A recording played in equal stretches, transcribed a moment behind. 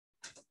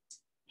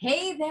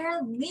Hey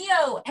there,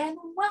 Leo, and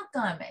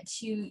welcome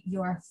to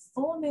your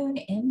full moon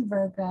in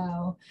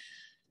Virgo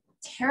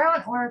tarot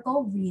and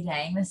oracle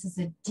reading. This is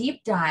a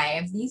deep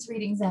dive. These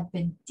readings have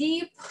been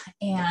deep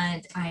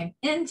and I'm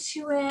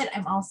into it.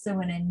 I'm also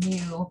in a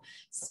new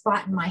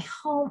spot in my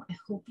home. I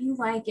hope you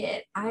like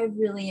it. I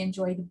really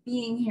enjoyed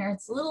being here.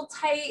 It's a little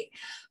tight,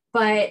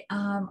 but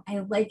I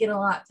like it a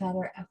lot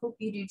better. I hope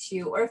you do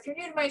too. Or if you're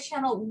new to my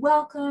channel,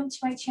 welcome to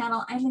my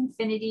channel. I'm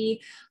Infiniti.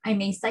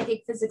 I'm a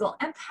psychic physical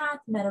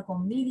empath, medical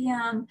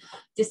medium,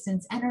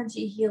 distance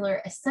energy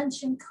healer,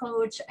 ascension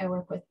coach. I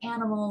work with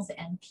animals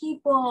and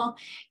people,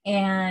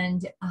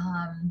 and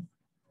I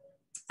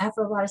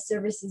offer a lot of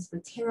services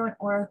with tarot and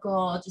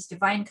oracle, just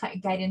divine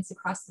guidance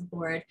across the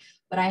board.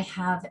 But I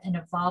have an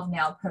Evolve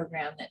Now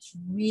program that's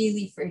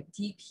really for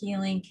deep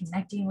healing,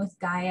 connecting with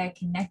Gaia,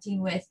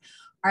 connecting with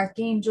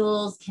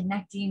archangels,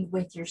 connecting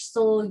with your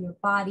soul, your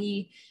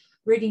body,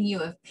 ridding you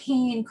of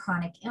pain,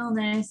 chronic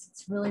illness.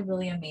 It's really,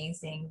 really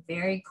amazing,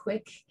 very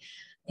quick,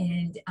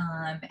 and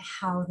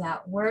how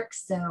that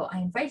works. So I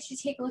invite you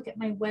to take a look at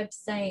my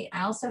website.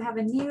 I also have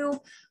a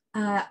new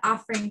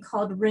offering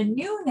called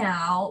Renew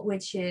Now,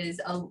 which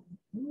is a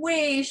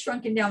way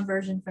shrunken down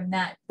version from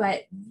that,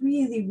 but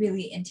really,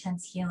 really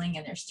intense healing.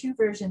 And there's two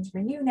versions,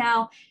 Renew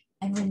Now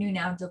and Renew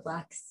Now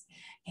Deluxe.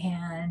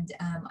 And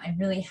I'm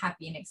really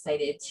happy and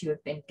excited to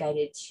have been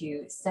guided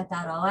to set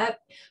that all up.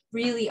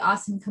 Really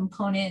awesome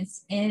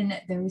components in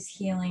those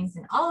healings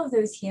and all of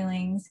those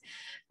healings.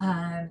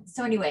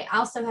 So anyway, I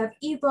also have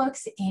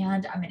ebooks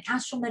and I'm an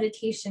astral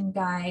meditation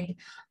guide.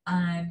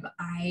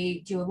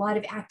 I do a lot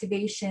of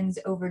activations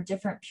over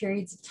different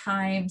periods of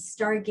time,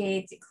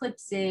 stargates,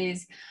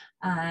 eclipses,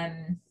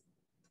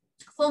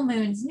 full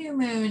moons, new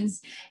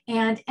moons,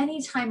 and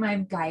anytime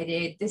I'm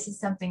guided. This is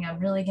something I'm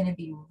really going to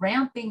be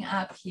ramping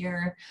up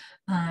here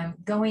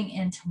going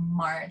into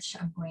March.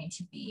 I'm going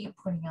to be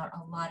putting out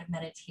a lot of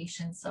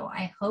meditations, so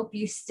I hope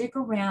you stick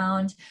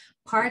around,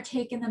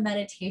 partake in the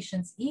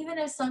meditations, even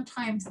if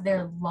sometimes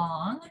they're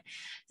long.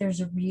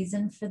 There's a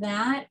reason for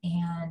that,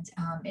 and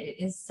it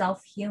is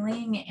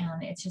self-healing,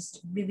 and it's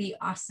just really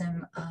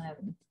awesome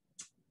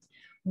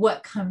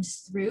what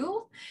comes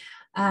through.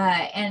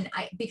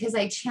 Because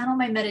I channel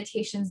my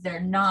meditations,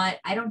 I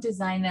don't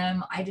design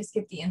them. I just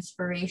get the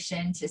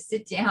inspiration to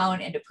sit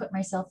down and to put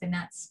myself in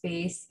that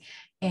space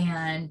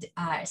and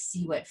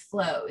see what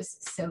flows.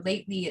 So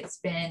lately it's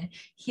been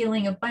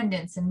healing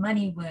abundance and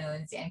money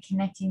wounds and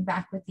connecting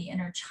back with the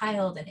inner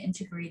child and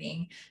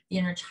integrating the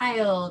inner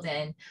child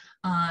and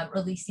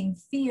releasing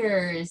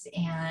fears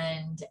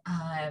and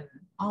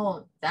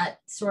all that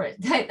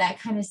that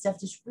kind of stuff,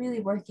 just really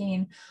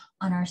working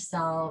on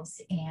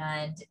ourselves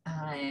and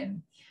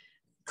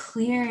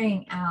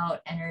clearing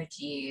out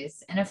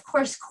energies. And of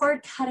course,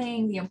 cord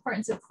cutting. The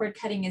importance of cord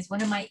cutting is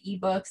one of my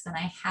ebooks, and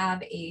I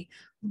have a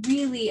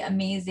really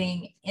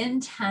amazing,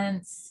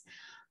 intense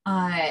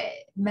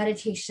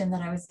meditation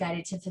that I was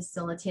guided to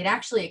facilitate.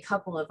 Actually, a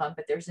couple of them,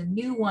 but there's a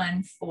new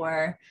one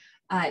for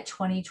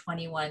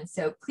 2021.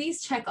 So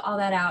please check all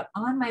that out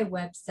on my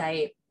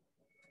website,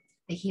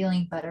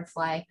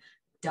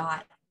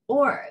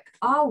 thehealingbutterfly.org.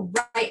 All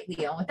right,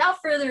 Leo,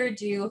 without further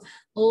ado,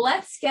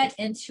 let's get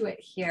into it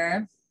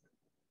here.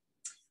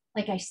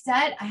 Like I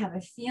said, I have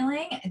a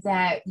feeling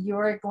that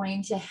you're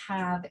going to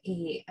have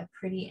a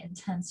pretty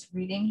intense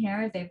reading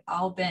here. They've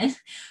all been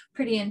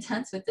pretty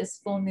intense with this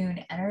full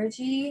moon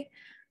energy.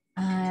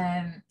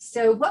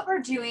 So what we're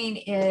doing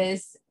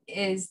is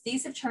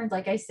these have turned,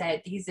 like I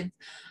said, these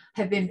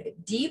have been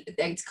deep.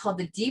 It's called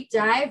the deep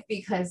dive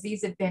because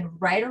these have been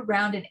right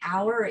around an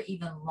hour or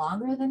even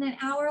longer than an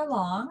hour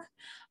long.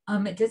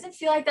 It doesn't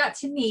feel like that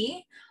to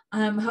me.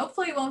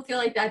 Hopefully it won't feel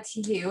like that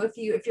to you. If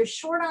you're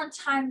short on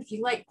time, if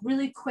you like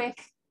really quick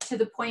to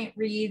the point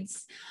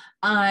reads,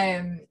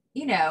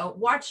 you know,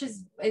 watch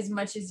as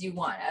much as you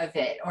want of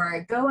it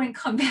or go and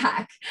come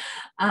back.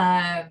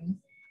 I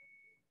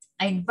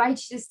invite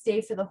you to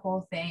stay for the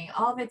whole thing.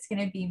 All of it's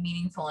going to be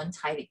meaningful and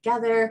tied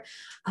together.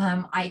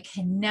 I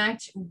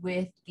connect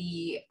with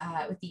the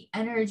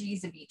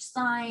energies of each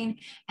sign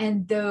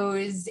and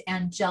those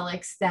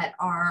angelics that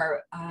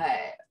are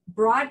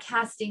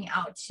broadcasting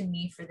out to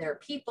me for their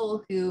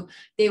people who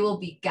they will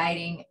be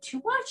guiding to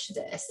watch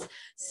this.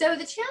 So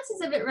the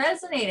chances of it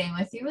resonating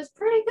with you is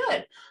pretty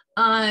good.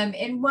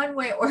 In one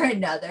way or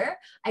another.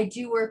 I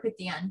do work with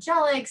the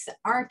angelics,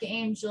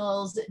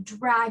 archangels,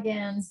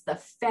 dragons, the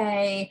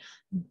fae,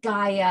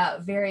 Gaia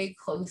very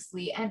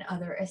closely, and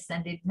other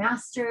ascended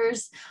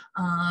masters.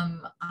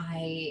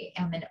 I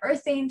am an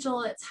earth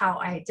angel. It's how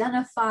I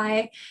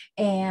identify.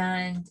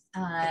 And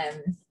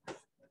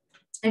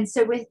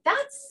so with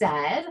that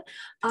said,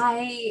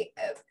 I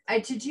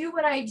to do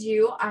what I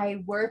do,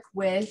 I work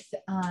with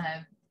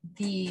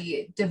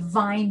the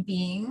divine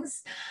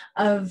beings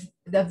of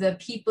the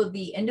people,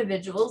 the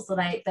individuals that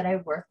I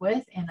work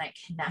with, and I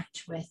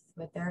connect with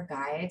their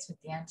guides,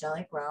 with the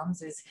angelic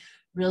realms is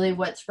really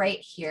what's right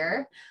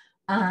here.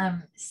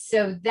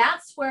 So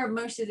that's where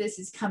most of this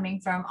is coming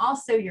from.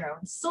 Also your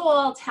own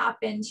soul, tap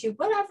into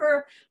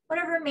whatever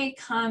may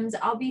comes.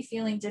 I'll be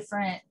feeling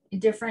different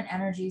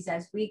energies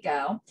as we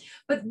go.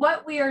 But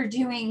what we are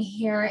doing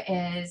here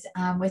is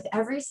with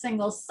every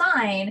single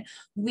sign,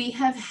 we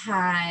have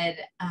had,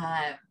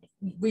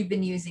 we've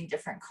been using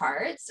different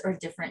cards or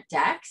different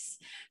decks.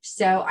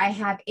 So I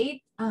have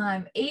eight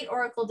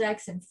oracle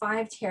decks and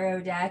 5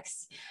 tarot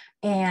decks.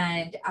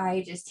 And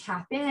I just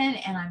tap in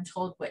and I'm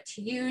told what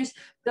to use.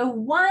 The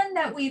one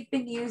that we've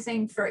been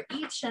using for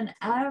each and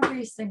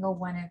every single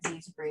one of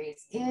these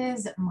reads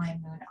is my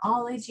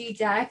Moonology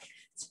deck.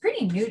 It's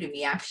pretty new to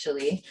me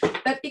actually,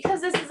 but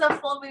because this is a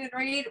full moon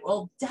read,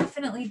 we'll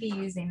definitely be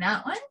using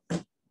that one.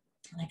 And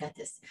I got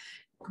this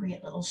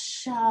great little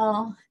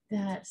shell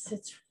that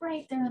sits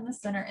right there in the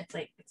center. It's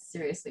like, it's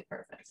seriously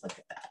perfect. Look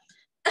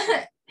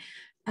at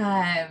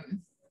that.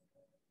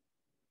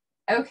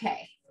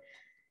 Okay.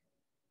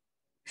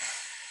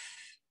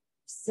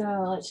 So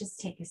let's just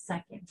take a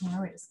second here.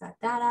 We just got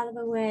that out of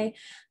the way.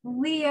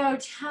 Leo,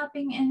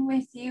 tapping in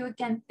with you.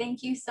 Again,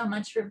 thank you so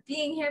much for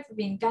being here, for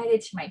being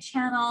guided to my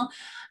channel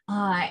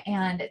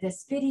and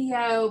this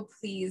video.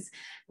 Please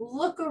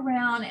look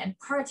around and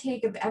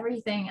partake of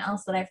everything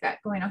else that I've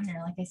got going on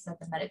here. Like I said,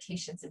 the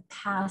meditations and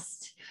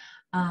past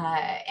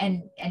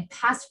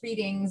past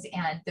readings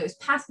and those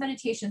past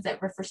meditations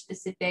that were for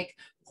specific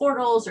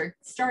portals or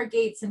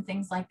stargates and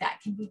things like that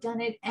can be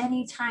done at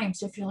any time.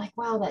 So if you're like,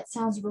 wow, that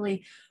sounds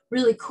really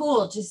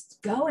cool, just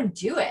go and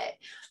do it.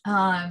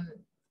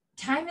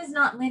 Time is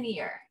not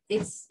linear.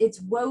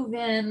 It's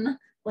woven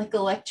like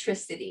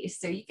electricity.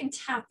 So you can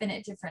tap in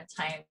at different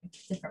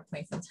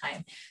points in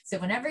time. So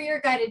whenever you're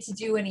guided to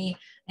do any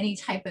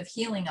type of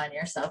healing on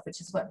yourself,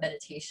 which is what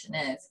meditation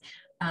is,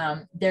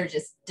 they're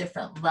just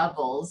different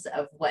levels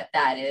of what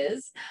that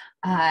is.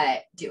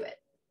 Do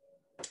it.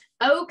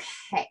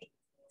 Okay,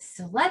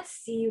 so let's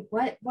see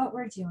what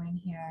we're doing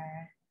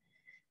here.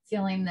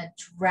 Feeling the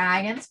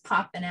dragons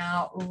popping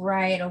out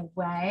right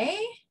away.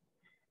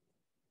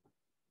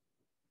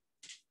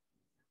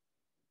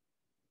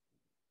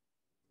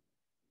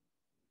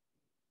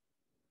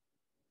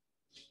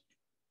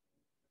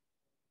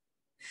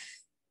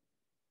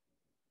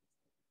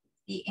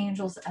 The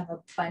Angels of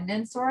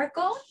Abundance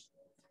Oracle.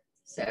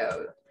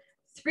 So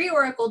 3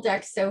 oracle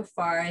decks so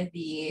far.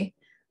 The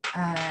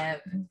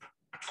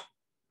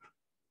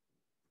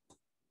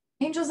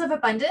Angels of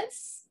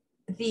Abundance,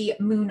 the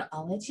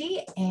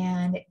Moonology,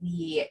 and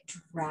the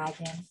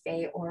Dragon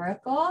Fae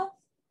Oracle.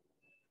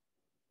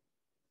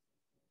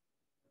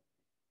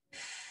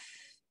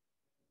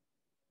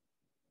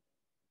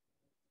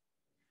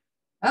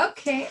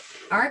 Okay,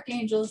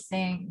 Archangels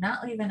saying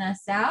not leaving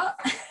us out.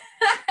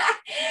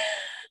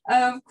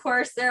 Of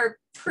course, they're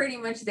pretty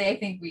much, I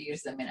think we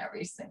use them in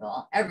every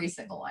single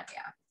one,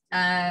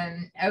 yeah.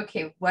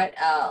 Okay, what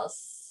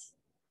else?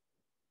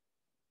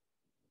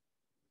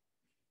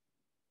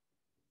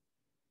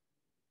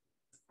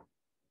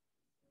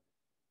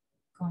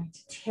 Going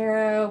to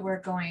tarot, we're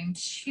going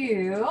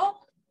to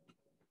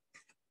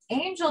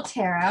Angel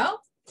Tarot.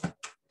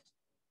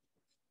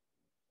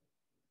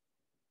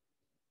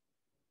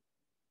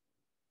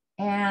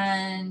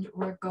 And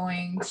we're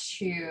going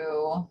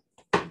to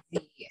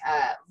the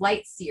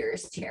Light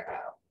Seers Tarot.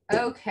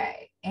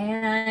 Okay,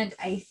 and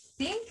I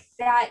think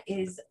that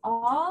is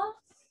all,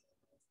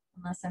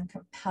 unless I'm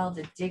compelled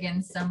to dig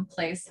in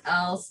someplace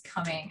else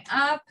coming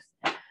up.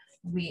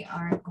 We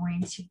are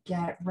going to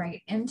get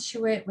right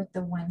into it with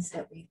the ones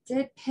that we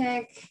did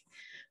pick.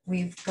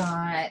 We've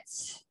got,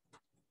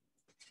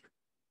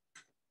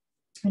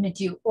 I'm going to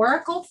do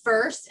Oracle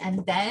first,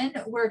 and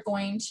then we're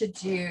going to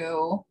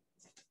do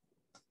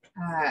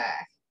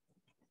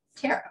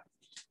tarot.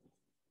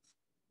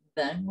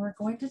 Then we're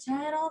going to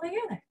tie it all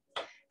together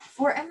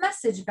for a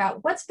message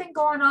about what's been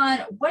going on,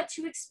 what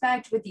to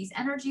expect with these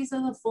energies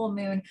of the full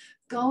moon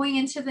going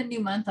into the new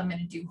month. I'm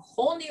going to do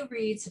whole new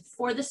reads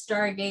for the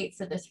Stargate,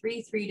 for the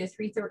 3/3 to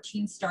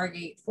 3/13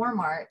 Stargate for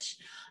March.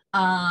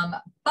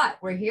 But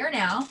we're here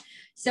now,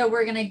 so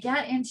we're going to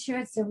get into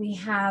it. So we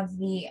have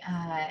the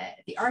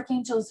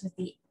Archangels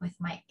with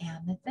my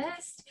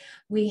Amethyst.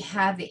 We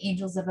have the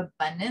Angels of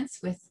Abundance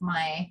with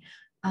my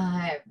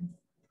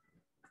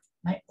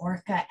my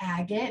Orca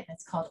Agate.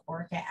 It's called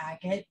Orca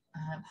Agate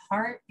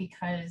heart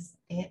because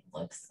it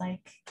looks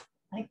like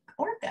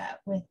Orca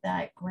with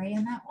that gray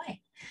and that white.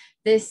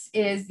 This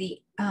is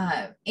the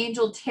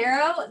Angel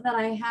Tarot that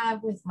I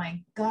have with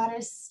my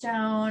Goddess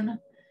Stone.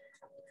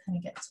 Kind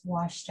of gets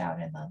washed out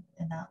in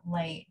that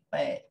light,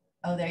 but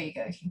oh, there you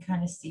go. You can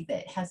kind of see that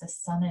it has a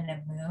sun and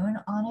a moon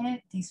on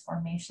it. These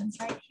formations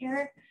right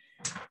here.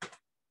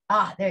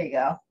 Ah, there you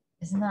go.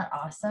 Isn't that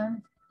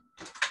awesome?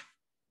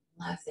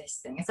 Love this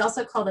thing. It's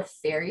also called a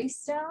fairy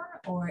stone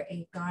or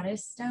a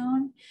goddess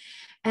stone.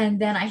 And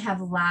then I have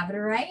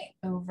labradorite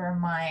over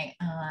my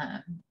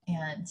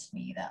and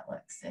me, that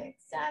looks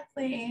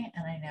exactly,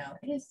 and I know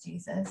it is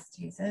Jesus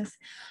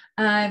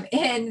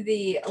in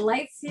the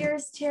Light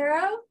Seers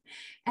Tarot.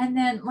 And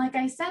then, like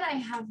I said, I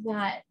have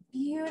that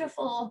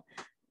beautiful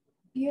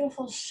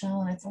beautiful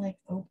shell. It's like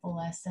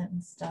opalescent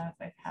and stuff.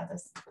 I've had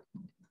this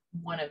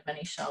one of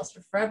many shells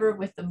for forever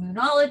with the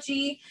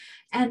Moonology.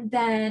 And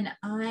then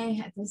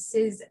this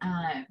is,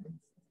 oh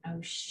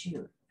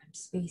shoot, I'm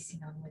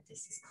spacing on what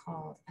this is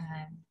called.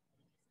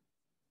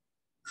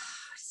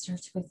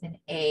 Starts with an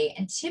A,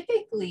 and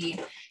typically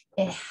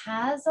it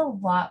has a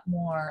lot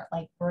more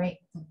like bright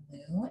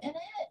blue in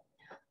it.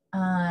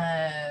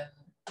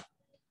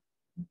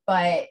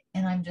 But,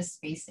 and I'm just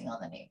spacing on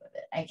the name of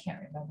it. I can't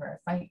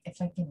remember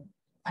if I can,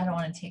 I don't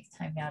want to take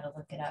time now to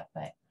look it up,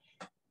 but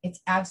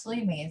it's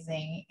absolutely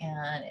amazing.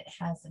 And it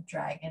has a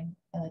dragon,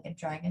 like a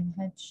dragon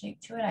head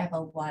shape to it. I have a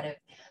lot of,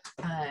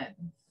 you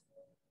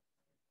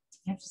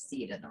have to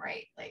see it in the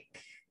right, like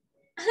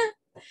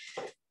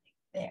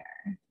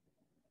there.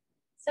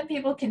 Some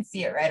people can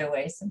see it right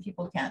away. Some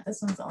people can't.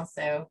 This one's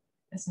also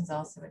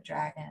a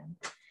dragon.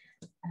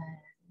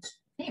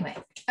 Anyway,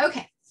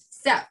 okay.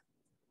 So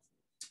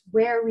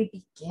where are we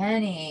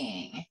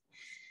beginning?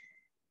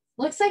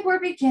 Looks like we're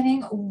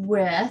beginning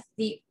with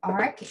the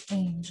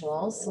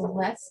Archangels. So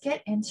let's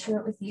get into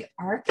it with the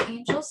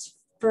Archangels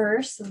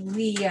first,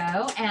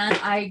 Leo. And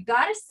I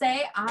gotta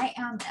say, I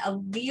am a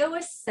Leo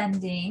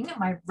ascending.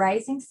 My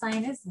rising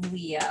sign is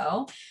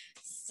Leo.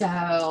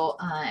 So,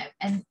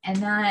 and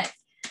that,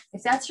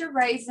 if that's your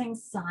rising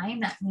sign,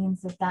 that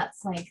means that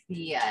that's like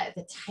the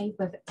type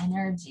of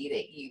energy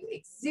that you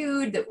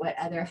exude,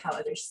 how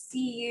others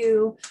see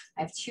you.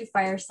 I have 2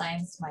 fire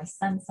signs. My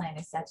sun sign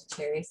is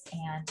Sagittarius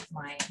and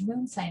my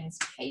moon sign is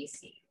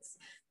Pisces.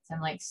 So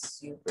I'm like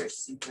super,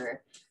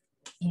 super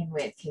in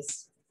with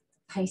because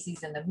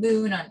Pisces and the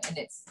moon in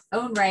its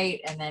own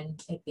right, and then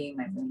it being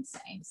my moon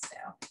sign. So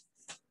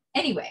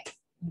anyway,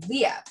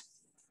 Leo.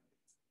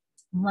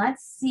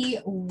 Let's see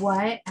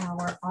what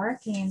our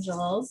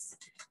archangels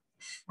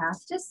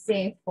have to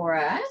say for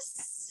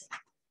us.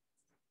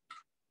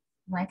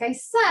 Like I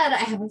said,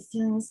 I have a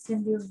feeling it's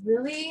going to be a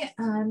really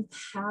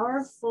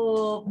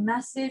powerful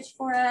message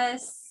for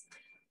us,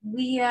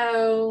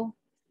 Leo.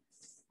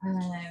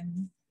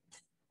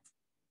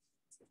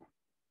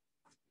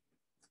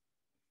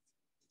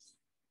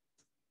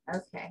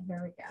 Okay,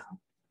 here we go.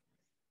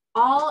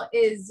 All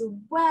is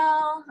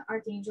well,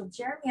 Archangel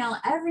Jeremiel.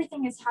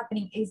 Everything is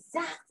happening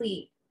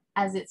exactly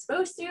as it's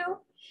supposed to.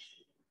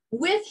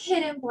 With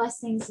hidden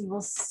blessings, you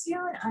will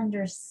soon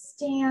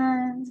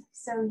understand.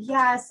 So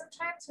yeah,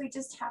 sometimes we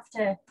just have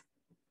to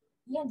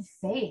be in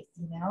faith,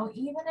 you know,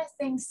 even if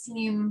things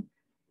seem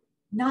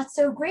not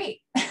so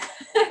great.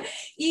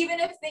 Even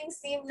if things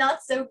seem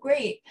not so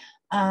great,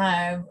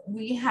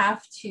 we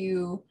have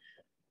to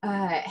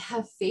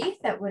have faith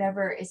that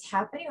whatever is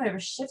happening, whatever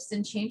shifts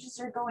and changes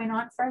are going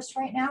on for us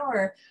right now,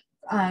 or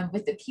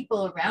with the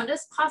people around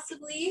us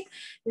possibly,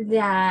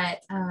 that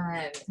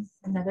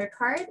another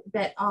card,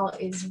 that all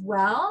is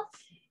well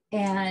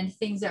and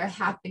things are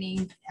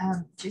happening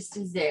just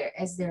as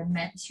they're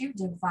meant to,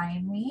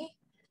 divinely.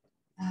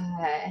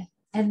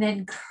 And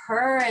then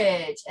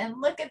courage,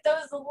 and look at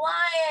those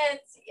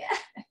lions.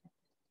 Yeah.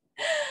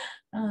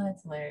 Oh,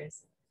 that's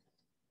hilarious.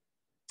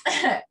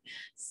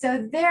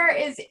 So there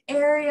is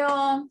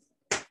Ariel.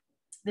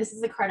 This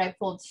is the card I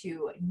pulled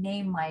to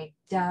name my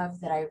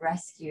dove that I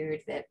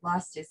rescued that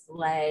lost his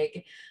leg.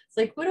 It's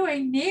like, what do I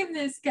name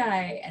this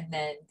guy? And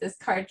then this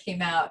card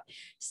came out.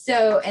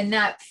 So, and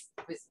that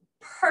was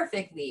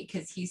perfectly,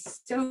 because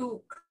he's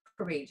so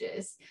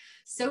courageous,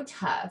 so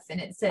tough. And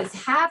it says,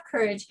 have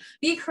courage,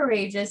 be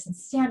courageous, and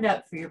stand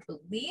up for your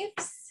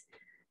beliefs.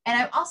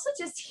 And I'm also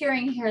just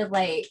hearing here,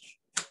 like,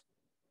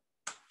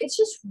 it's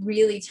just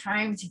really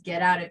time to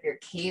get out of your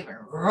cave and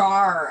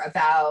roar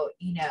about,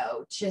 you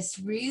know, just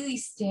really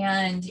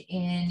stand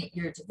in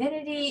your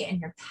divinity and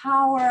your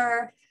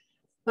power.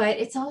 But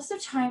it's also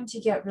time to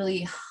get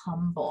really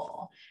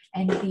humble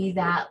and be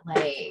that,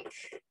 like,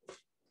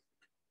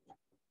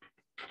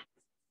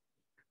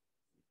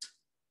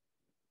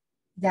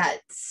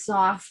 that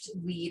soft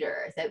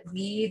leader that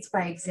leads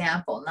by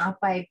example, not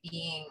by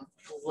being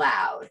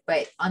loud,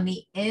 but on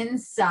the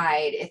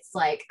inside, it's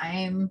like,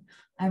 I'm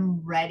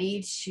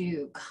ready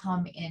to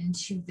come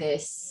into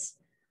this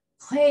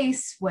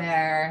place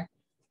where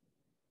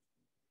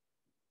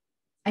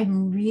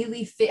I'm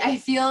really I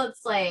feel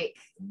it's like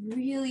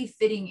really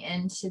fitting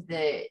into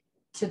the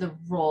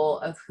role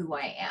of who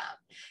I am.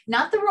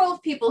 Not the role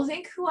of people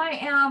think who I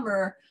am,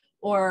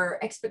 or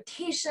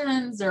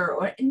expectations,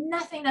 or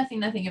nothing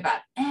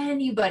about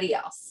anybody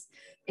else.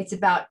 It's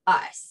about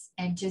us,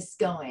 and just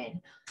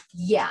going,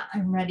 yeah,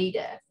 I'm ready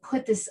to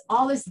put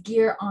all this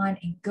gear on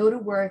and go to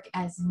work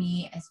as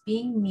me, as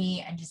being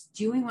me, and just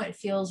doing what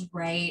feels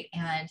right,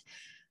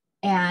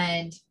 and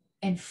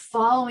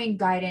following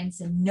guidance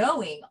and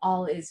knowing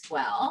all is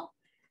well,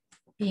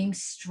 being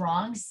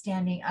strong,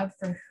 standing up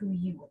for who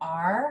you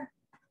are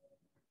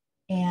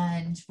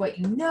and what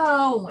you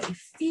know, what you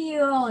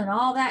feel, and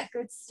all that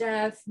good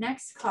stuff.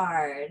 Next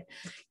card,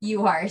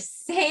 you are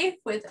safe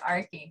with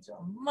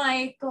Archangel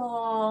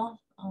Michael.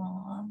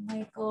 Oh,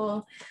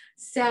 Michael.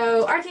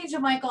 So Archangel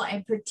Michael,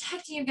 I'm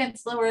protecting you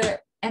against lower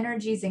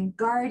energies and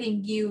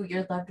guarding you,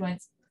 your loved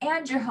ones,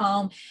 and your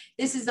home.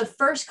 This is the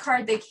first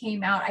card that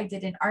came out. I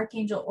did an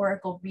Archangel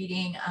Oracle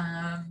reading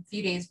a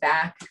few days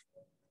back,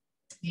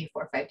 maybe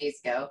 4 or 5 days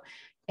ago.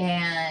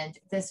 And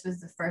this was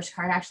the first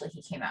card. Actually,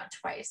 he came out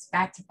twice,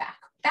 back to back.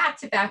 Back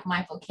to back,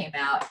 Michael came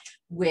out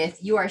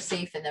with "You Are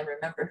Safe" and then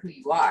 "Remember Who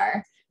You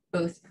Are."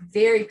 Both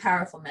very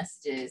powerful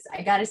messages.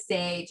 I gotta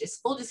say,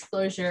 just full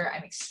disclosure,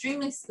 I'm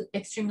extremely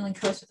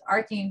close with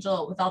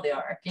Archangel, with all the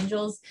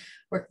archangels.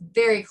 Work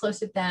very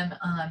close with them,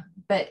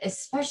 but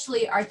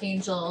especially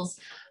Archangels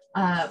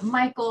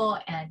Michael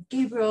and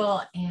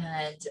Gabriel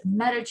and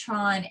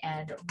Metatron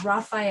and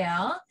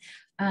Raphael.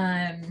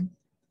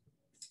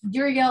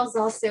 Uriel's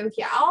also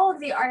here. All of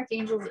the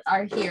archangels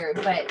are here,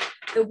 but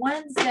the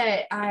ones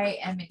that I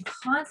am in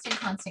constant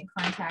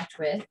contact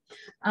with,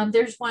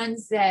 there's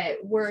ones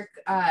that work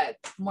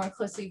more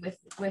closely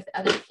with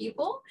other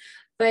people.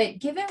 But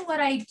given what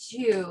I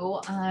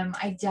do,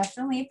 I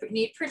definitely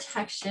need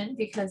protection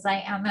because I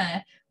am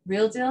a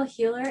real deal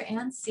healer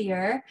and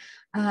seer.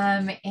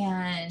 That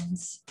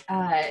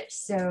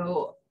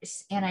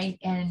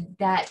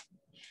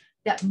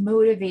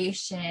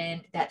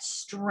motivation, that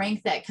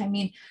strength,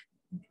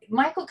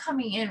 Michael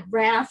coming in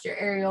right after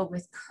Ariel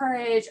with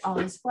courage, all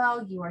is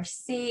well, you are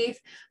safe,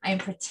 I am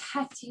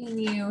protecting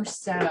you,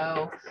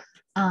 so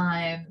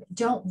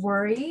don't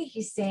worry.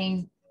 He's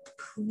saying,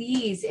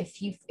 please,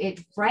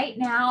 right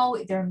now,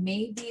 there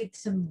may be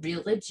some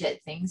real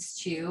legit things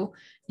too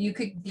you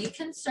could be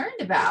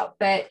concerned about,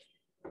 but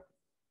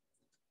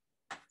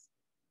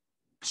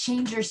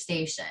change your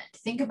station,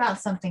 think about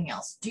something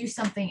else, do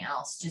something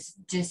else,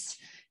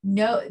 just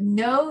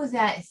know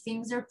that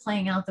things are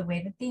playing out the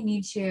way that they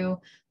need to.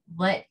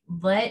 Let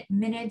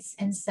minutes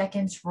and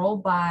seconds roll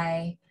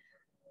by.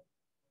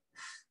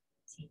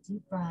 Take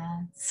deep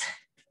breaths.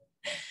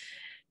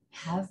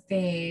 Have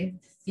faith.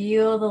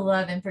 Feel the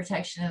love and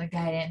protection and the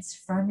guidance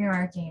from your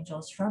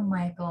archangels, from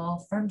Michael,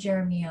 from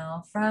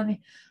Jeremiel, from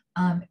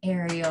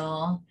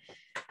Ariel.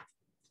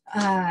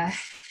 And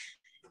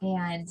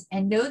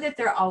know that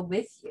they're all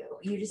with you.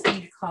 You just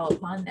need to call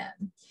upon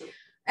them.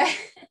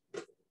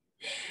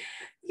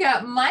 You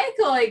got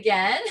Michael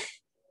again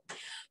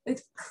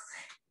with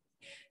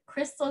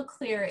crystal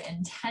clear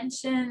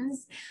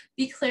intentions.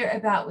 Be clear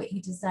about what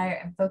you desire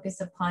and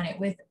focus upon it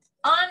with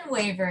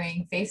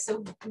unwavering faith.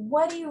 So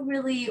what do you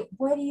need?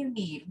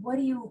 What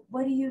do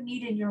you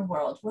need in your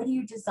world? What do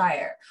you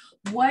desire?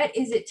 What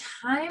is it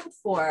time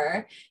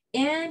for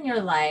in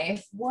your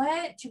life?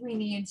 What do we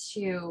need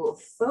to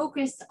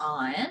focus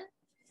on?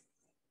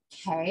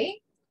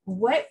 Okay.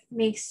 What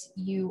makes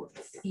you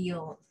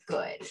feel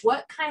good?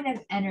 What kind of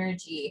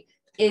energy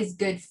is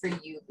good for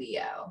you,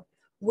 Leo?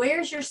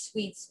 Where's your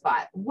sweet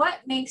spot?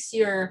 What makes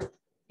your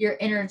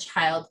inner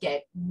child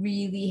get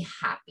really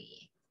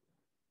happy?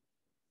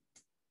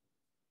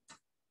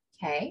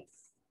 Okay,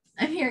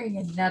 I'm hearing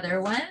another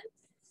one.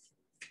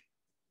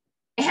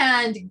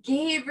 And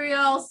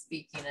Gabriel,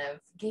 speaking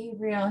of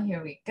Gabriel,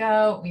 here we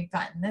go. We've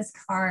gotten this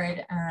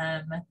card.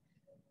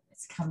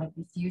 It's come up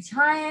a few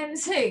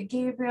times.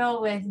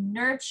 Gabriel with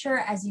nurture.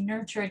 As you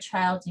nurture a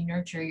child, you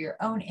nurture your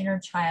own inner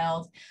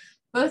child.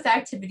 Both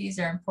activities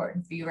are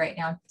important for you right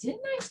now.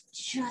 Didn't I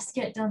just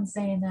get done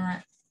saying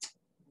that?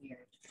 Weird.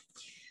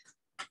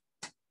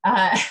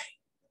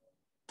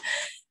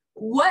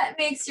 What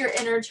makes your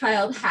inner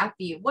child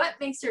happy? What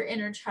makes your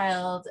inner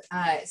child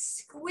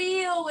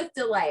squeal with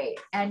delight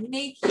and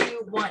make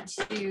you want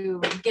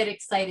to get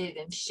excited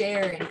and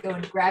share and go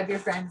and grab your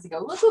friends and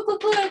go, look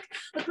what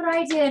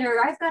I did,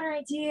 or I've got an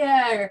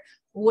idea, or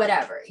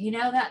whatever,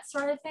 that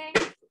sort of thing.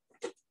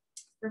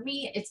 For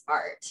me, it's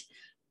art.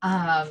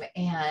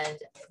 And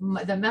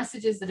the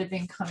messages that have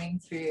been coming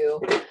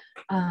through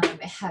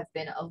have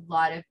been a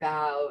lot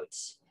about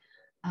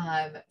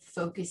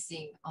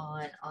focusing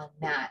on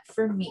that.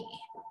 For me,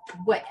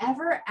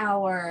 whatever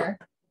our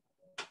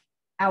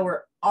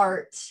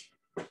art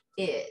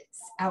is,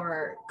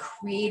 our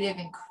creative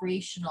and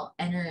creational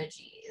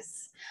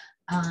energies.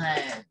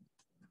 I'm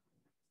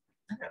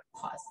gonna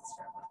pause this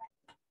for a moment.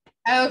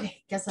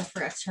 Okay, guess I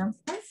forgot to turn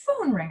my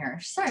phone ringer.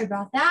 Sorry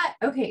about that.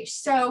 Okay,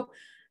 so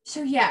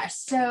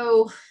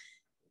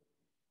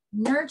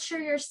nurture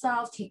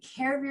yourself, take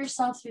care of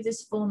yourself through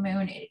this full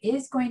moon. It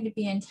is going to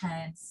be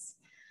intense.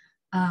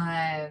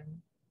 I'm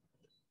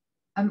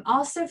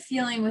also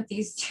feeling with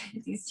these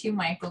two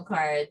Michael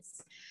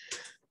cards.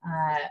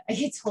 I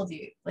told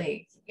you,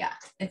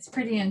 it's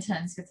pretty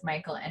intense with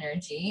Michael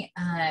energy.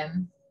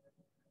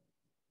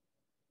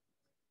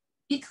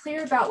 Be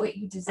clear about what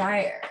you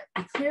desire.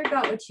 Be clear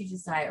about what you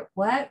desire.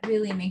 What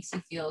really makes you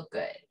feel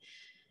good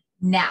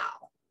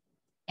now?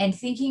 And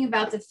thinking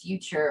about the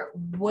future,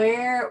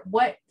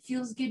 what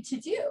feels good to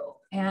do,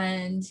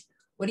 and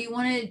what do you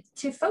want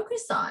to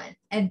focus on,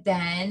 and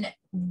then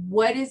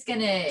what do you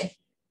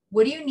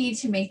need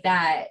to make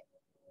that,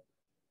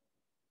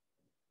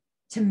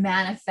 to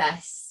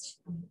manifest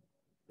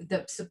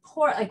the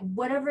support,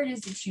 whatever it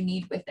is that you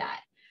need with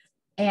that.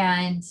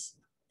 And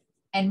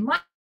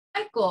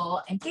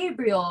Michael and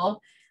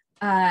Gabriel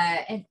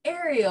and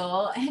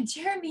Ariel and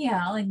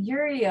Jeremiel and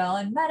Uriel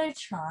and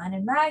Metatron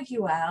and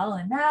Raguel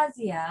and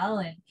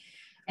Raziel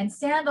and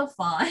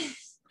Sandalphon.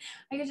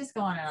 I could just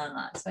go on and on and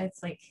on. So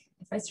it's like,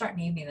 if I start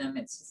naming them,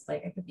 it's just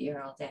like, I could be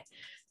here all day.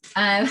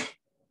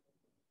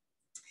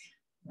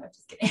 No,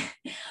 just kidding.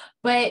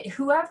 But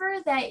whoever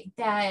that,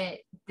 I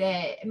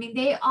mean,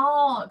 they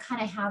all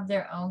kind of have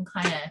their own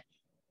kind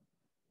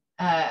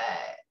of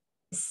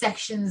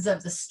sections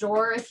of the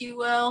store, if you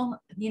will,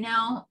 you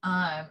know,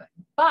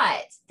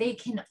 but they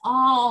can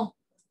all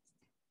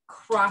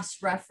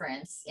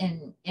cross-reference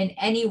in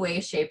any way,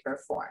 shape, or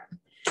form.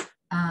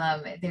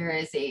 There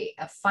is a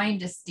fine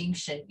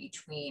distinction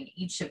between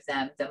each of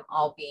them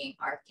all being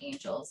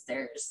archangels.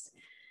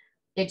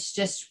 It's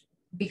just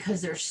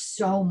because there's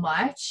so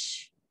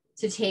much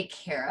to take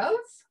care of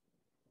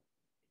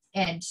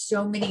and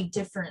so many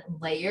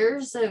different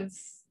layers of,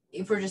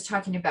 if we're just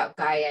talking about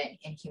Gaia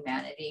and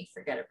humanity,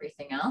 forget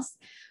everything else.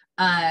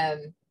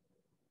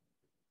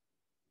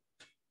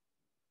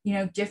 You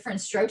know,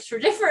 different strokes for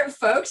different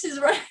folks is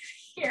what I'm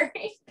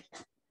hearing.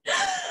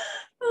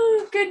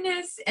 Oh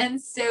goodness. And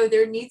so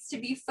there needs to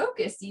be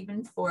focus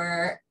even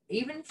for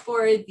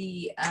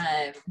the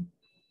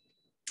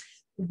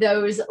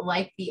those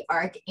like the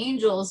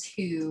archangels,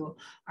 who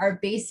are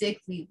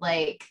basically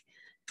like,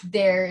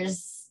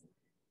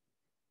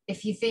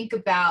 if you think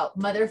about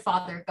Mother,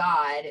 Father,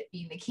 God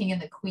being the king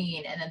and the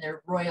queen, and then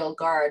their royal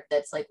guard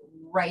that's like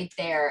right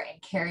there and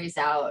carries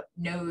out,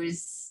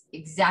 knows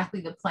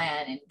exactly the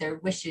plan and their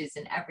wishes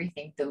and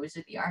everything, those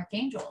are the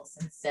archangels.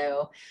 And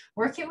so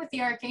working with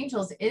the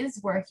archangels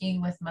is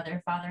working with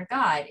Mother, Father,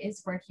 God,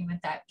 is working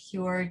with that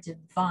pure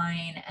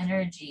divine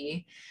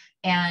energy,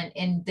 and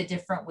in the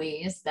different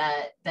ways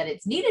that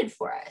it's needed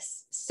for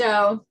us.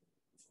 So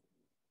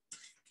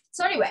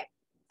anyway,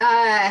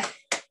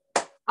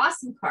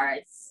 awesome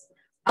cards.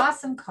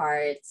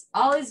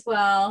 All is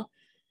well.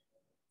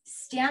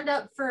 Stand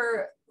up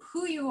for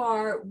who you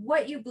are,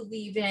 what you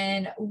believe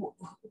in,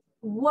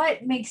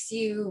 what makes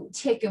you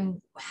tick,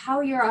 and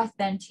how you're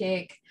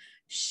authentic.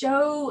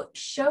 Show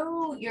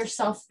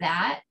yourself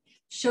that.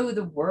 Show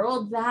the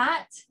world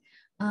that.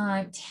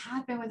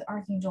 Tap in with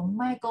Archangel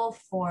Michael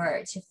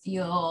to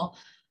feel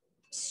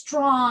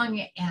strong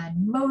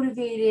and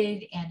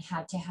motivated, and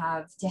to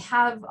have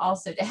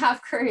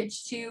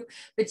courage too,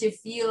 but to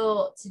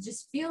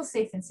just feel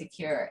safe and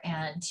secure,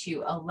 and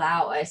to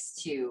allow us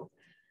to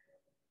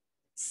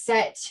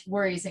set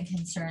worries and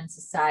concerns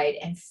aside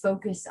and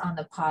focus on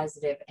the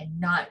positive, and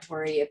not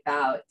worry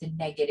about the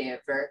negative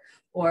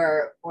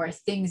or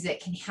things that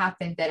can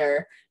happen that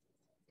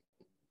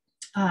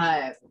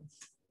are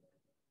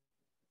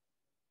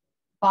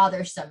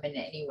bothersome in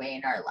any way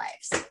in our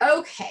lives.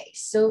 Okay,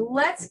 so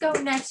let's go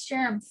next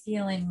year. I'm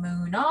feeling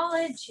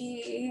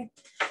Moonology.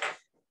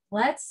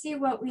 Let's see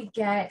what we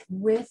get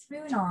with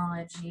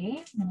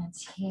Moonology. I'm going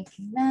to take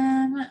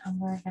them and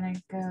we're going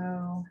to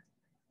go.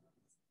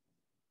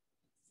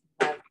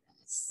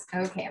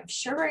 Okay, I'm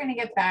sure we're going to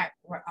get back.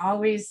 We're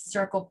always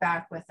circle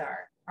back with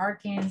our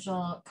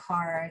Archangel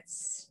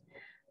cards,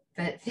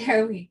 but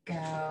there we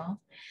go.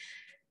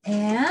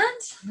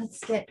 And let's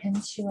get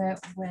into it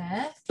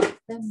with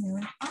the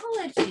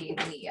Moonology,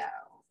 Leo.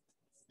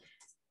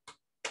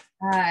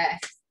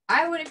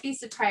 I wouldn't be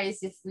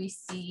surprised if we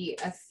see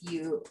a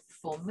few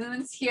full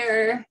moons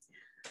here.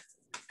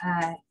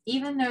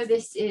 Even though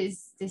this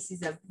is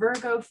a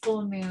Virgo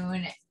full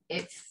moon,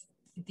 if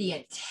the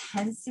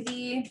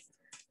intensity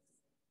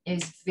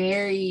is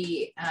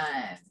very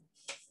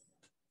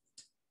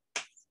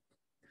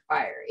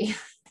fiery,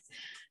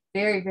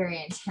 very,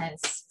 very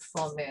intense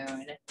full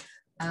moon.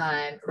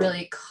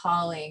 Really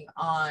calling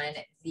on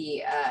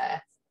the,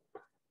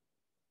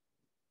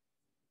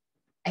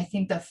 I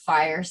think the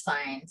fire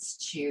signs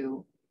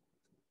to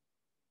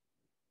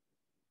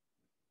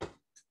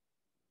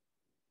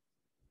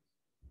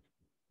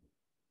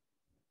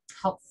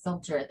help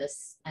filter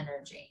this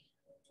energy.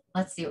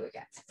 Let's see what we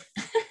get.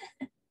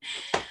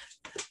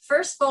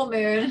 First full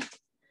moon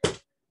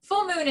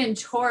in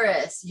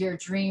Taurus. Your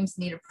dreams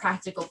need a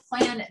practical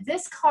plan.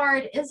 This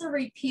card is a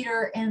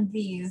repeater in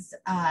these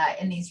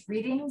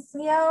readings,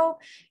 Leo.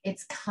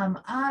 It's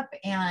come up,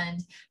 and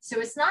so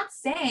it's not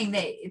saying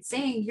that, it's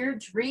saying your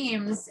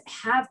dreams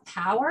have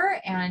power,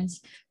 and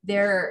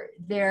they're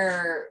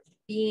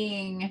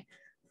being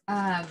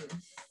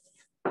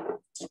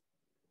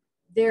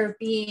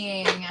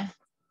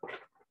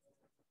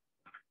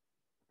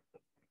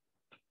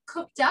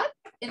cooked up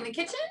in the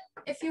kitchen,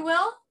 if you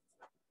will,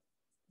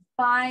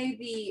 by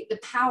the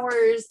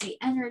powers, the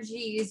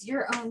energies,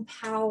 your own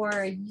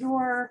power,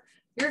 your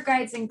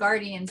guides and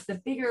guardians, the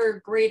bigger,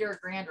 greater,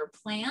 grander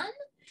plan.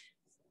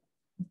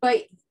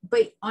 But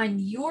on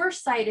your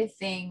side of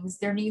things,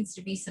 there needs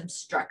to be some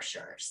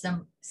structure,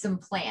 some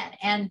plan.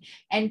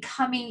 And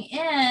coming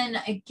in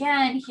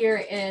again, here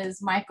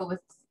is Michael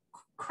with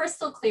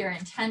crystal clear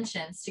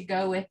intentions to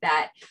go with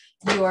that.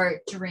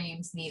 Your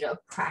dreams need a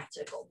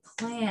practical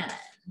plan.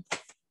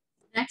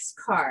 Next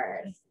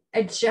card.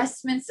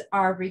 Adjustments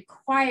are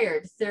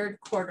required, third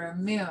quarter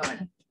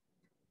moon.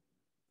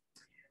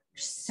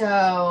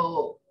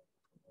 So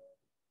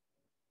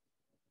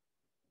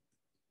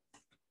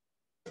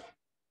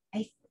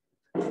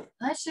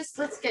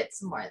let's get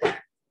some more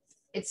there.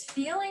 It's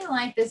feeling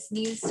like this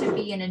needs to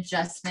be an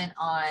adjustment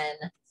on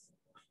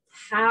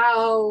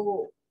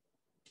how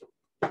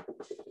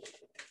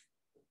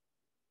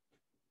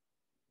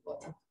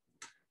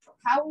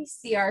we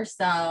see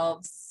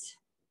ourselves,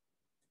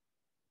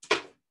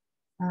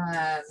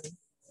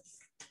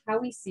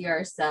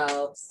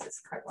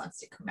 This card wants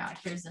to come out.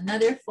 Here's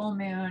another full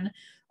moon.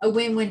 A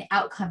win-win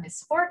outcome is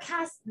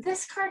forecast.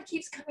 This card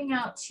keeps coming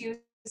out too.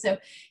 So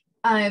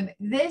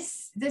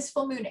this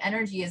full moon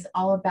energy is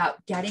all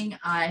about getting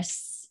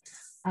us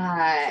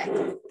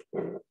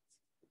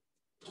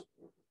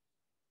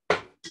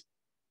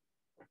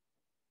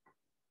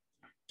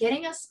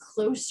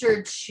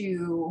closer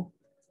to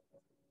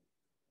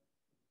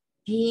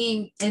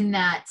being in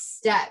that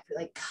step,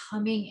 like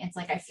coming. It's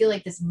like I feel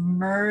like this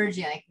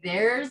merging, like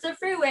there's the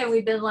freeway,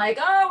 we've been like,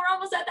 oh, we're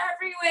almost at that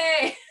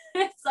freeway.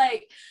 It's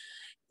like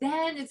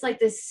then it's like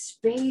this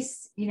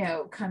space, you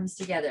know, comes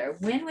together.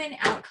 Win-win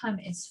outcome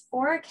is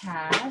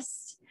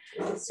forecast.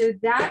 So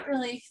that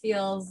really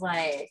feels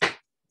like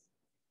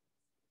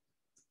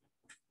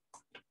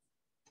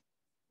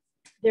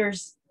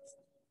there's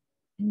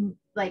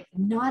like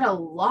not a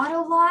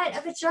lot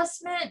of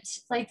adjustment,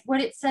 like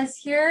what it says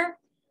here,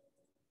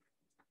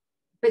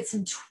 but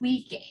some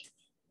tweaking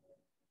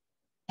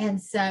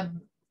and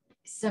some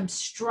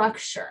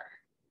structure.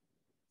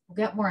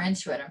 We'll get more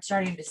into it. I'm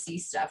starting to see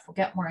stuff. We'll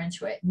get more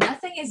into it.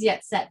 Nothing is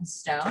yet set in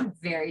stone.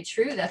 Very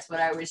true. That's what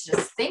I was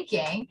just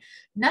thinking.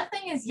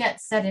 Nothing is yet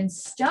set in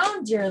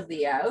stone, dear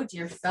Leo,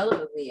 dear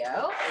fellow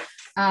Leo.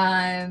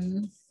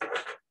 That's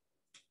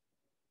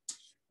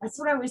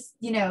what I was,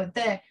 you know,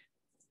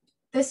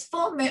 this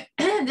full moon,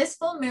 this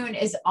full moon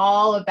is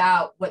all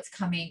about what's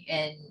coming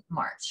in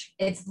March.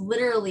 It's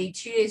literally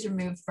 2 days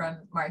removed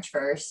from March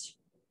 1st.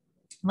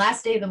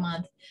 Last day of the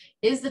month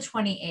is the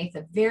 28th,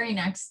 the very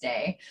next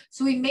day.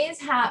 So the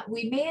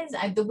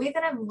way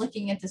that I'm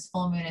looking at this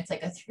full moon, it's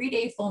like a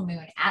 3-day full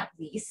moon at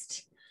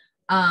least.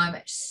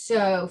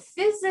 So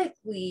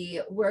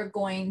physically, we're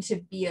going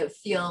to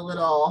feel a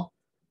little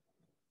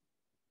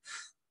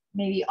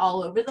maybe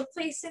all over the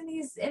place in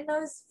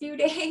those few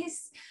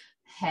days.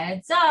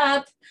 Heads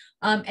up.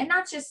 And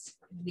not just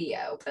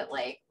Leo, but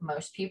like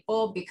most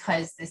people,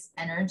 because this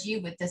energy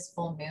with this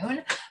full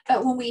moon.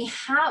 But when we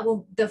have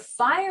the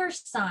fire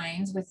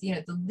signs with, you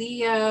know, the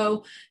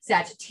Leo,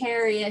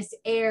 Sagittarius,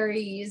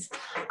 Aries,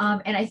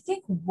 and I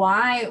think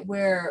why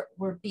we're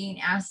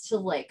being asked to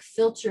like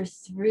filter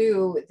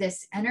through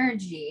this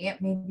energy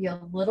maybe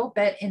a little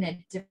bit in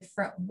a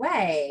different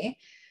way,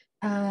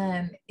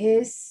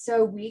 is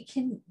so we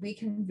can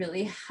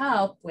really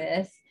help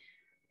with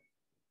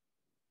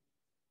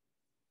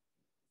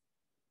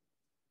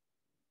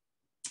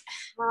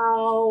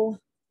how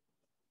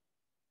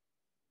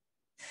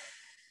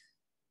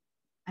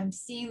I'm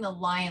seeing the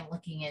lion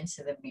looking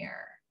into the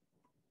mirror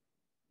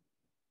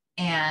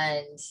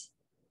and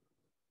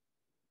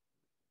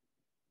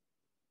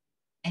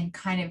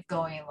kind of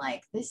going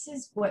like, this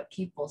is what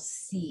people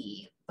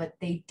see, but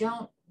they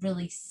don't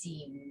really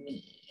see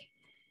me.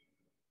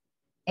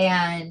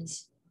 And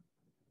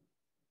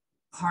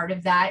part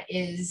of that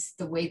is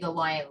the way the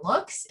lion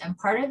looks, and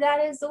part of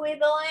that is the way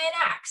the lion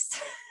acts.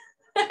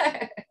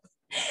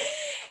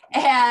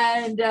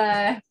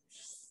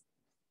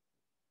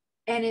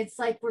 And it's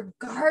like,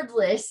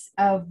 regardless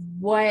of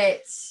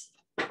what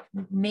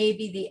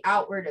maybe the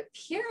outward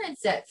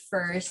appearance at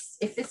first,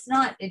 if it's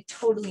not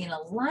totally in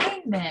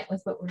alignment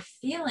with what we're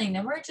feeling,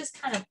 then we're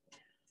just kind of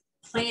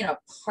playing a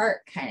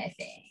part kind of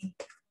thing.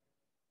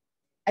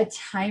 A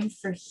time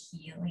for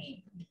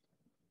healing.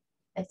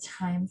 A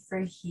time for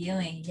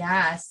healing.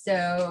 Yeah.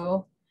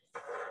 So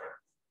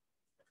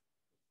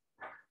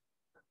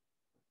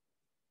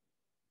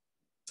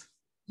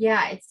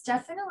yeah, it's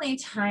definitely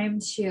time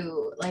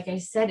to, like I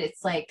said,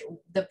 it's like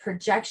the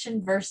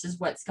projection versus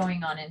what's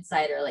going on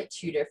inside are like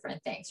two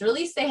different things, or at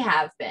least they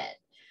have been.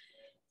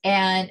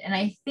 And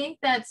I think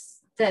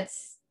that's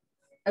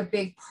a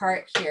big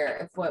part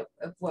here of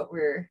what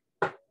we're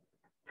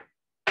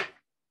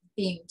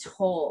being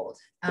told.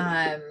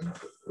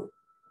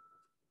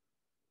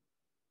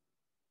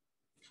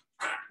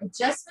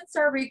 Adjustments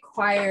are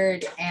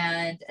required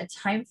and a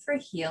time for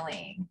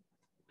healing.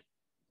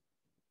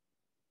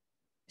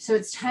 So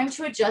it's time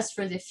to adjust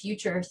for the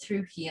future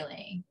through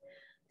healing,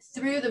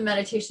 through the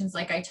meditations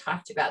like I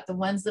talked about, the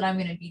ones that I'm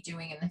going to be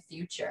doing in the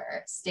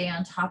future. Stay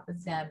on top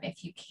of them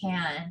if you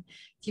can.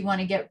 If you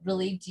want to get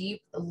really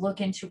deep, look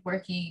into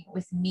working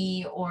with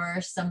me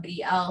or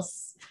somebody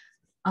else,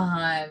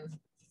 more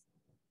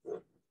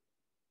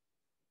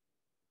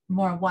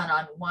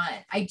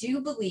one-on-one. I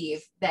do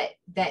believe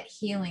that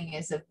healing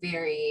is a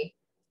very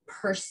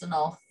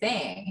personal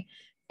thing,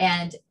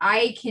 and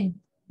I can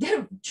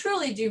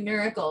truly do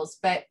miracles,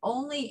 but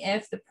only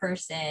if the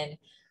person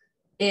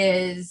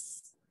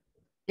is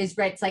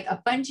right. It's like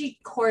a bungee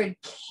cord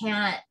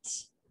can't,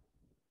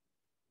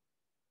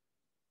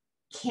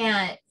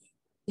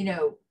 you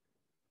know,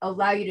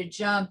 allow you to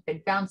jump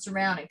and bounce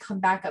around and come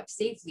back up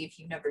safely if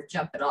you never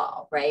jump at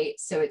all, right?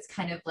 So it's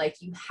kind of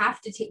like you have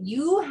to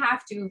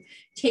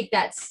take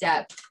that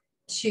step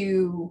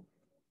to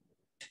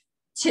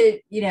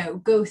you know,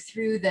 go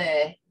through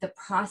the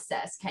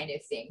process kind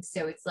of thing.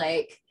 So it's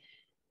like,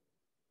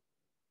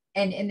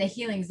 and in the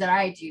healings that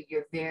I do,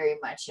 you're very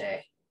much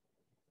a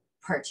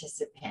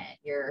participant.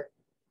 You're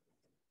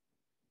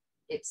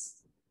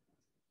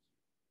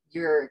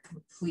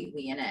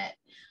completely in it,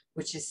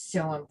 which is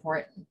so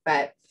important.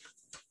 But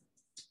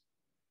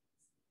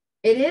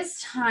it is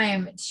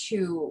time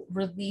to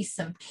release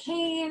some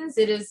pains.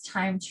 It is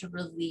time to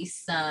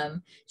release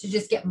to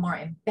just get more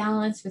in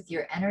balance with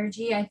your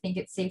energy. I think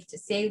it's safe to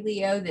say,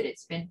 Leo, that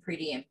it's been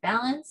pretty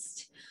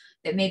imbalanced,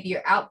 that maybe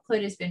your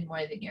output has been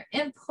more than your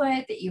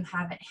input, that you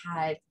haven't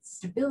had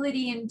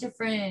stability in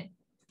different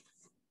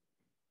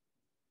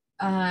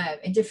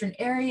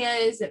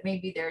areas, that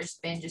maybe there's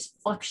been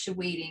just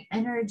fluctuating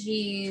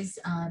energies.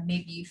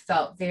 Maybe you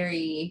felt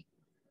very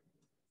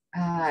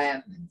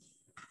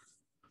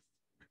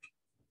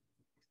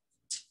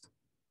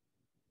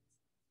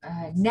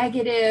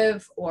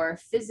negative, or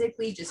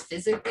physically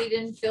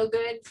didn't feel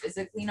good,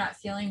 physically not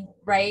feeling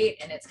right,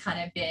 and it's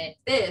kind of been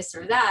this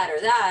or that or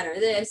that or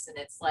this, and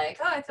it's like,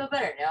 oh, I feel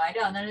better, no I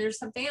don't, and then there's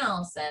something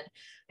else, and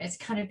it's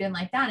kind of been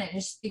like that. And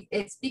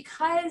it's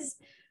because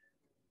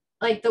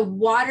like the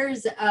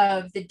waters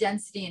of the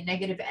density and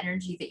negative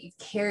energy that you've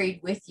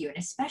carried with you, and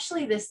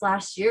especially this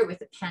last year with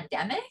the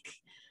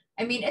pandemic,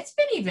 I mean, it's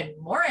been even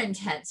more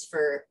intense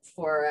for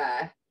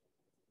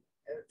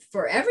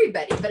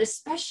everybody, but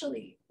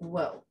especially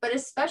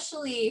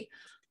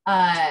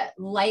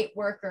light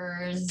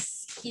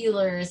workers,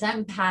 healers,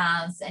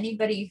 empaths,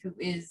 anybody who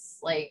is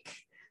like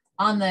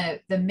on the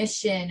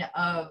mission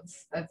of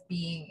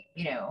being,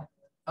 you know,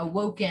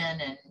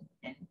 awoken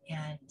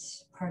and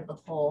part of the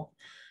whole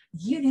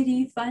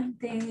unity fun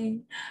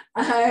thing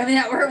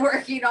that we're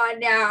working on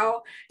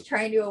now,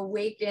 trying to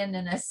awaken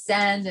and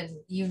ascend and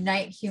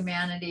unite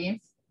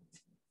humanity.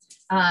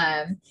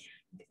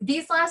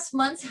 These last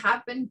months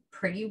have been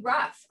pretty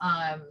rough.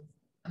 I'm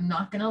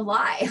not gonna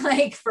lie,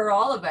 like for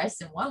all of us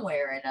in one way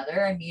or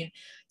another. I mean,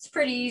 it's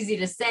pretty easy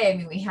to say. I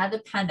mean, we had the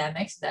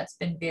pandemic, so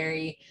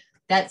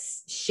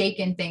that's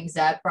shaken things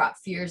up, brought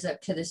fears up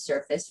to the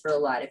surface for a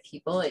lot of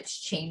people. It's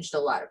changed a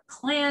lot of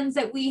plans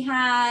that we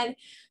had.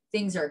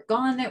 Things are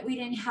gone that we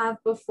didn't have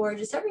before.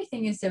 Just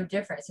everything is so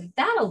different. So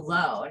that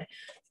alone.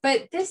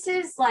 But this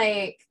is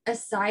like,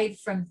 aside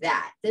from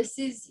that, this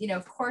is, you know,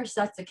 of course,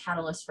 that's a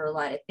catalyst for a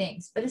lot of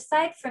things. But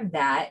aside from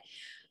that,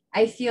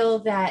 I feel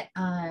that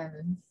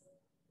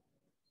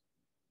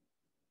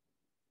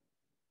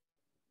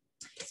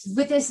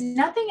with this,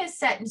 nothing is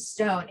set in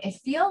stone. It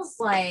feels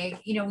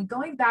like, you know,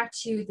 going back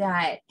to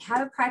that,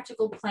 have a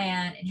practical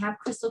plan and have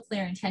crystal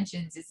clear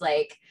intentions is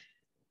like,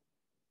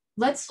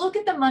 let's look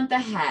at the month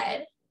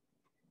ahead.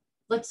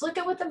 Let's look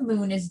at what the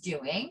moon is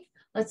doing.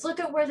 Let's look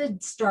at where the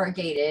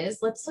Stargate is.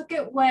 Let's look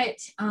at what,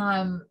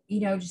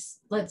 you know, just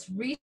let's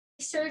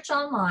research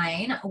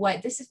online.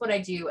 This is what I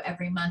do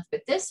every month,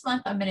 but this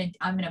month I'm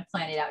gonna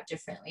plan it out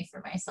differently for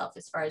myself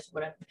as far as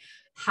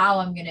how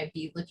I'm gonna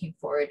be looking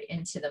forward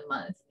into the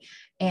month,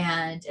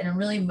 and I'm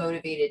really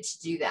motivated to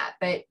do that.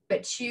 But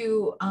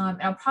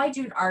and I'll probably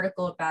do an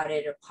article about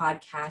it, a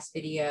podcast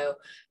video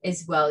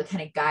as well, to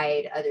kind of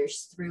guide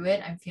others through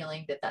it. I'm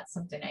feeling that that's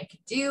something I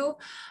could do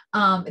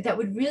that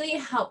would really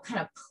help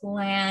kind of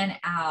plan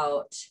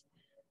out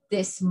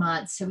this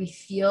month so we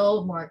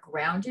feel more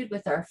grounded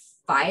with our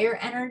fire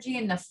energy.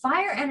 And the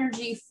fire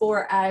energy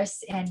for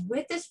us, and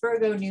with this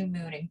Virgo new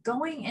moon and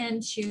going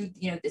into,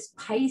 you know, this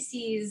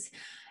Pisces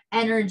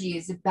energy,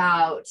 is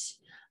about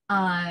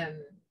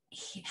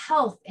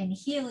health and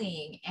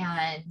healing,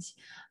 and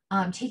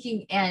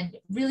taking and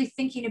really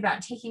thinking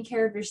about taking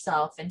care of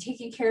yourself and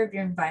taking care of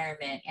your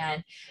environment,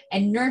 and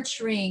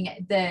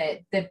nurturing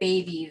the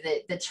baby,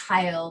 the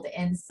child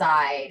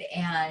inside,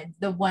 and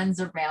the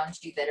ones around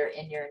you that are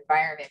in your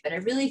environment. But I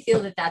really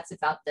feel that that's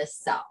about the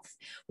self.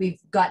 We've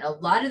gotten a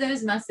lot of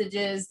those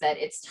messages that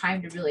it's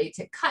time to really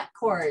to cut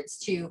cords,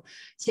 to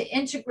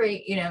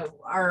integrate, you know,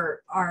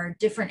 our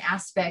different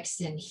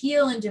aspects and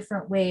heal in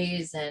different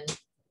ways. And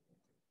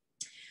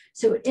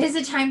so it is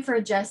a time for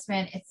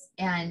adjustment.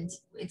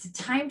 It's a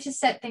time to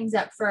set things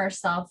up for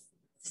ourselves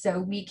so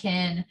we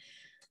can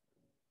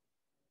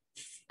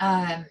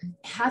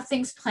have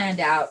things planned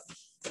out.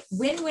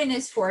 Win-win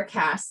is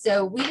forecast.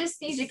 So we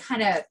just need to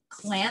kind of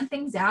plan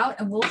things out,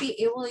 and we'll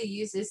be able to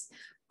use this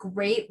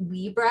great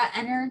Libra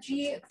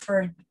energy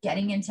for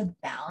getting into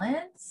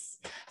balance.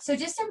 So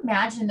just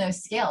imagine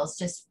those scales,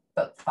 just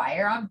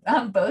fire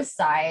on both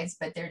sides,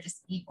 but they're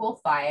just equal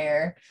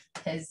fire,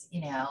 because, you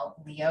know,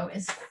 Leo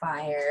is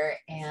fire.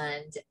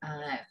 And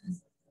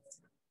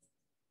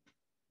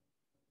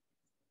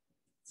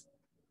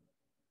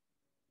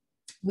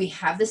we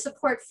have the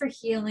support for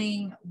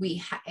healing.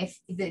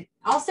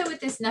 Also with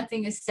this,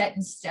 nothing is set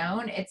in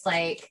stone. It's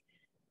like,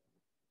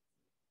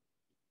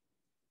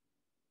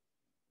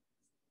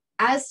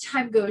 as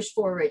time goes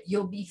forward,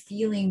 you'll be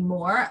feeling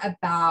more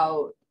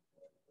about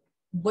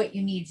what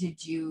you need to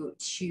do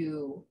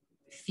to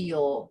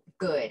feel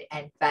good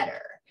and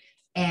better.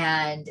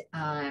 And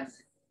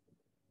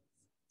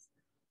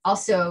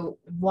also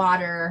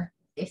water,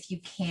 if you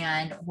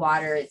can,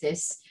 water.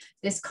 This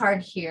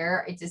card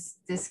here,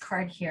 this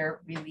card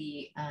here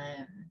really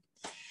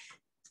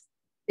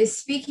is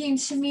speaking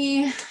to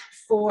me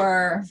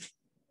for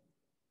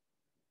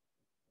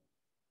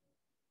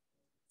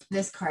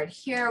this card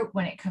here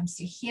when it comes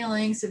to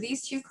healing. So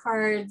these two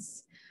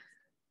cards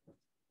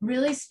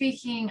really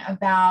speaking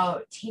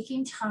about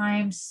taking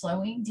time,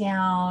 slowing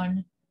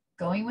down,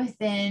 going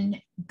within,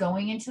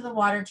 going into the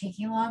water,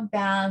 taking long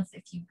baths.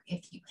 If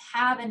you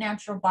have a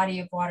natural body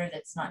of water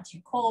that's not too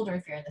cold, or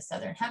if you're in the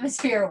southern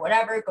hemisphere or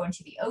whatever, go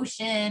into the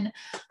ocean.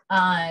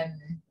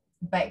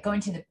 But go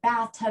into the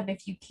bathtub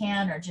if you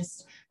can, or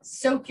just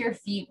soak your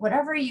feet,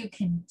 whatever you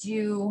can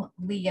do,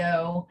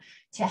 Leo,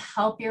 to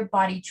help your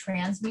body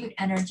transmute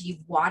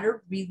energy.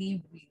 Water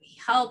really, really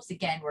helps.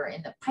 Again, we're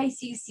in the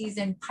Pisces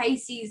season.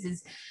 Pisces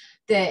is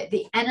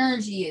the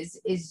energy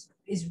is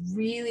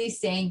really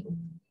saying,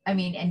 I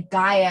mean, and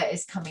Gaia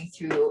is coming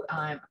through.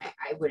 I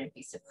wouldn't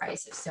be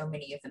surprised if so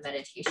many of the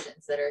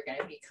meditations that are going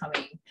to be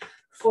coming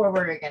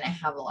forward are going to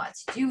have a lot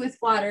to do with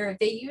water.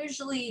 They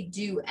usually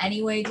do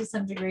anyway to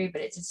some degree,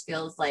 but it just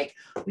feels like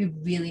we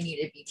really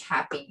need to be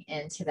tapping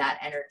into that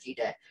energy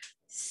to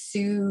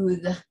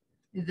soothe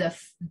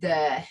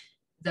the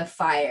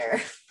fire,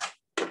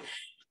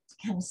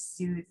 kind of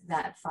soothe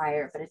that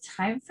fire. But a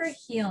time for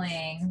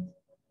healing.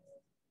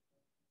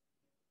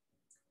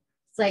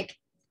 It's like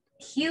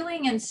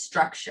healing and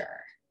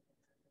structure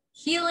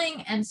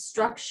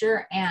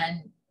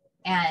and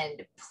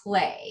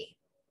play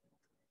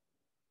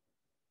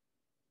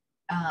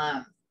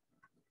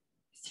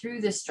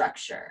through the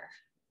structure,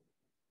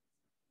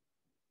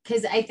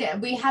 because I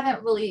think we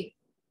haven't really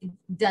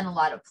done a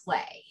lot of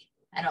play.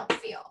 I don't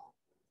feel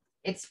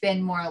it's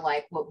been more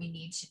like what we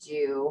need to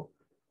do,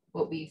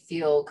 what we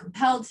feel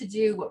compelled to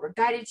do, what we're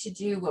guided to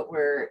do, what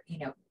we're,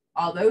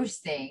 all those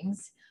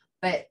things.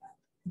 But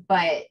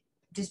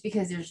just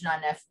because there's not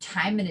enough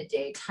time in a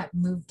day,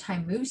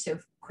 time moves so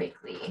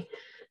quickly.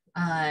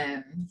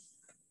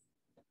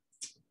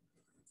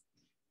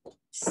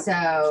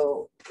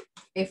 So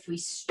if we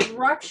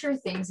structure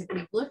things, if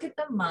we look at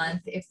the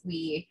month, if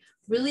we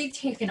really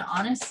take an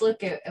honest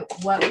look at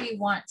what we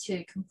want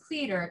to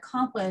complete or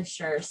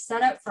accomplish or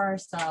set up for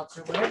ourselves,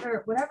 or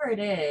whatever it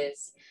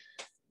is,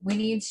 we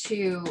need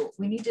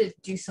to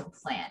do some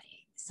planning.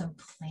 Some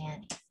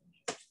planning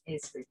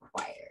is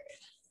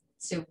required,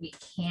 so we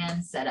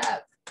can set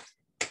up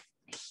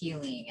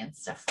healing and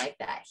stuff like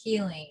that,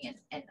 healing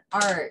and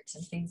art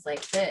and things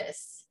like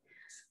this.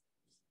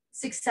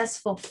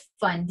 Successful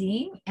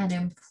funding and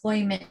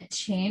employment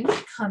change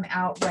come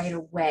out right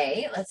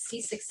away. Let's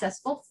see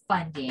successful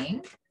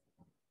funding.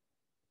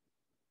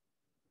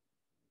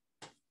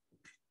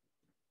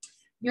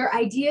 Your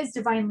idea is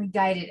divinely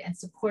guided and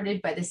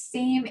supported by the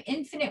same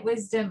infinite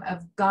wisdom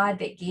of God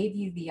that gave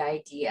you the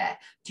idea.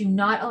 Do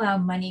not allow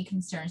money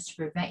concerns to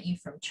prevent you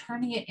from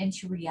turning it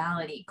into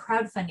reality.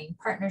 Crowdfunding,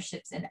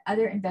 partnerships, and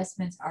other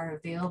investments are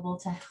available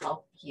to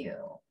help you.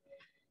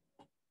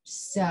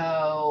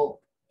 So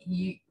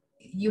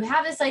you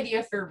have this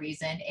idea for a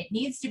reason. It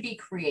needs to be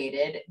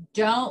created.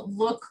 Don't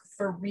look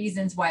for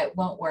reasons why it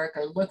won't work,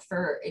 or look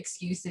for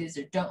excuses,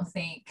 or don't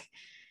think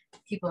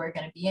people are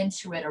going to be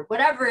into it, or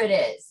whatever it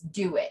is.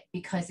 Do it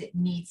because it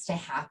needs to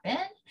happen.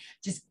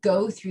 Just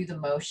go through the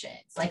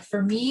motions. Like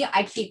for me,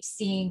 I keep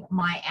seeing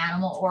my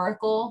animal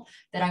oracle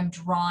that I'm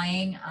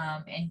drawing,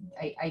 and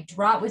I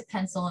draw it with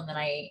pencil, and then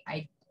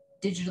I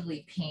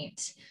digitally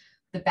paint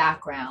the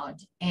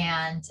background.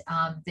 And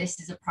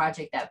this is a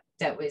project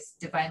that was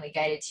divinely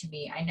guided to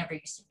me. I never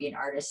used to be an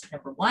artist,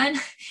 number one.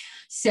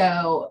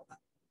 So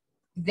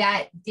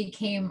that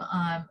became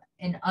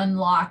an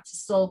unlocked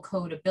soul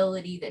code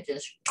ability that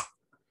just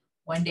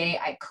one day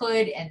I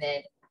could, and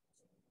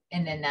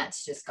then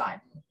that's just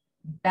gotten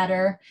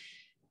better.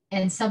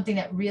 And something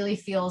that really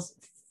fills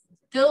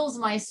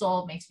my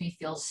soul, makes me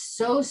feel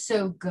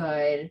so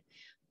good.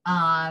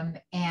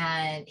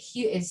 And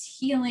he is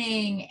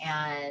healing,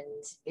 and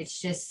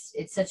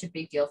it's such a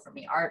big deal for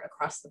me, art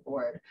across the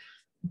board.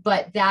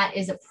 But that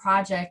is a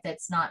project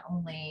that's not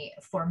only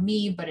for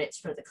me, but it's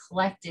for the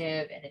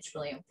collective, and it's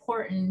really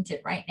important.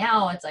 And right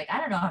now it's like, I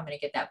don't know how I'm going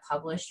to get that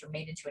published or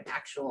made into an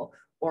actual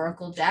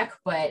oracle deck,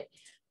 but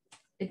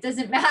it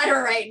doesn't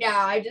matter right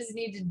now. I just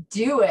need to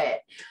do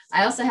it.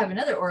 I also have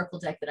another oracle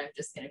deck that I'm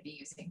just going to be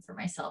using for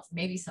myself.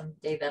 Maybe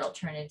someday that'll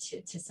turn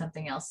into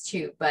something else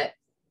too. But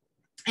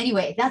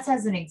anyway, that's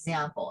as an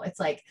example. It's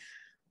like,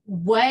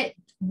 what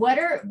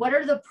are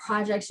the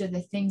projects or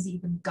the things that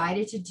you've been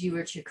guided to do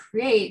or to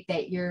create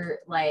that you're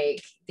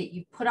like, that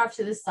you put off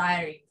to the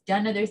side, or you've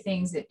done other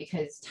things that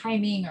because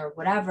timing or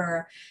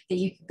whatever, that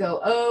you could go,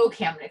 oh,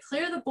 okay, I'm going to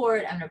clear the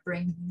board. I'm going to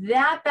bring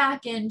that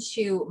back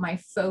into my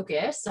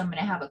focus. So I'm going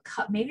to have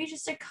maybe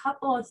just a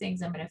couple of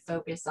things I'm going to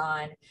focus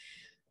on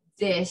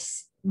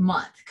this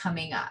month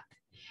coming up.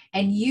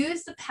 and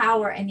use the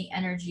power and the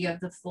energy of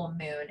the full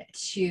moon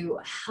to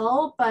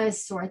help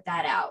us sort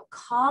that out.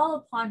 Call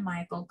upon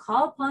Michael,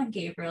 call upon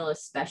Gabriel,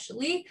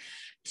 especially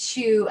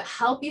to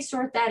help you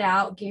sort that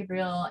out.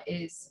 Gabriel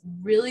is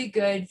really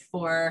good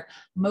for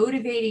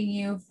motivating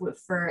you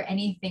for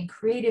anything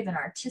creative and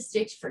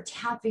artistic, for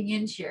tapping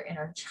into your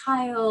inner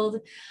child,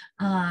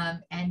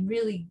 and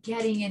really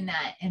getting in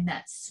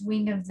that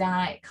swing of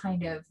that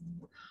kind of,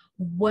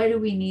 what do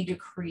we need to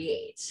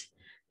create?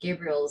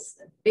 Gabriel's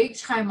big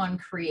time on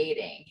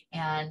creating.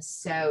 And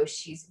so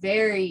she's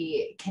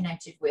very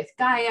connected with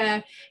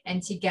Gaia,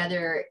 and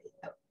together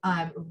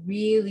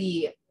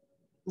really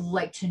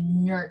like to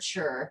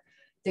nurture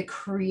the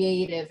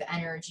creative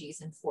energies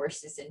and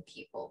forces in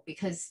people,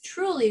 because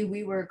truly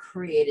we were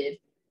created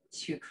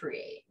to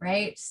create,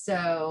 right?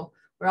 So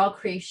we're all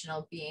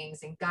creational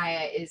beings, and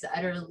Gaia is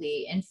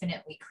utterly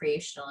infinitely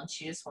creational, and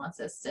she just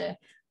wants us to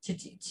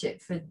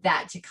for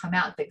that to come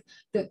out.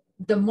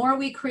 The more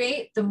we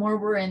create, the more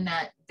we're in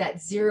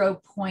that 0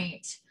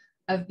 point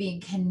of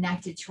being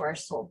connected to our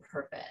soul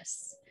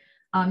purpose.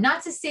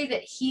 Not to say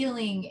that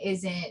healing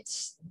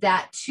isn't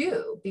that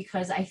too,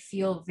 because I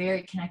feel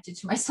very connected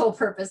to my soul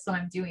purpose when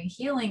I'm doing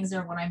healings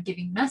or when I'm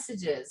giving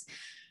messages.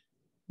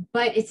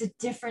 But it's a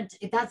different,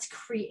 that's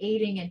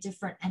creating a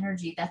different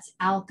energy. That's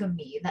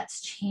alchemy.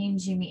 That's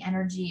changing the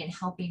energy and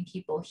helping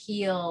people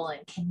heal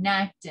and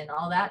connect and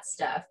all that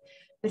stuff.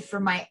 But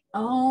for my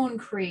own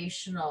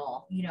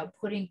creational,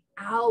 putting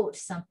out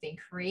something,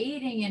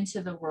 creating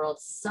into the world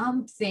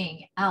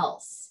something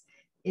else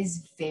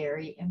is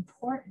very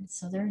important.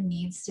 So there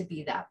needs to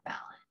be that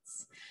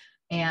balance.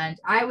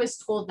 And I was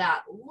told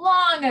that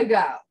long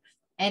ago,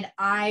 and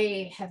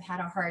I have had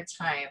a hard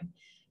time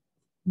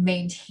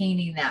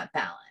maintaining that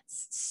balance.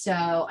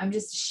 So I'm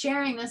just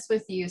sharing this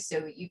with you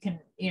so you can,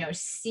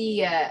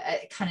 see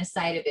a kind of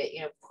side of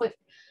it,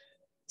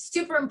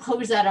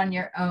 superimpose that on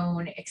your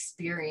own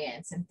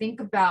experience and think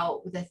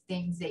about the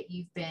things that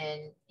you've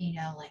been,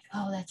 like,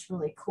 oh, that's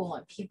really cool.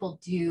 And people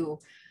do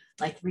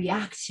like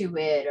react to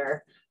it,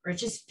 or it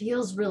just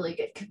feels really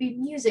good. Could be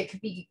music,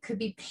 could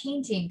be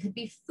painting, could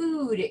be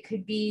food. It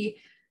could be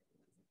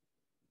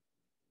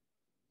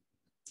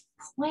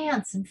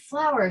plants and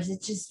flowers.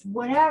 It's just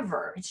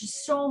whatever. It's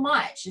just so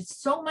much. It's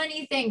so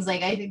many things.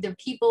 Like, I think the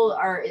people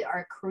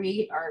are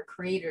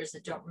creators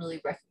that don't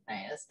really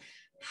recognize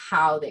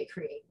how they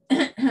create.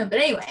 But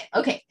anyway,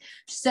 okay.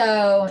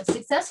 So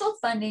successful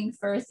funding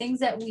for things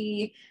that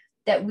we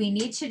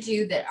need to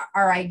do, that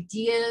our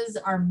ideas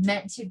are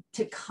meant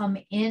to come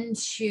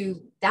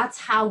into. That's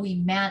how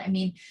we I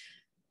mean,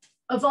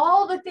 of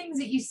all the things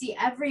that you see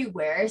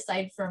everywhere,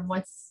 aside from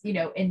what's,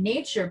 in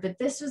nature, but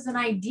this was an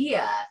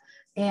idea,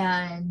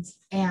 and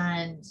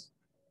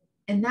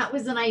that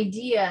was an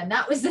idea, and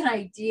that was an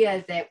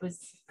idea that was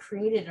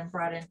created and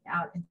brought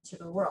out into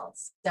the world.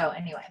 So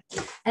anyway,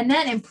 and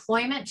then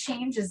employment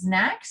change is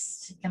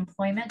next.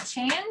 Employment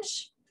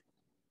change.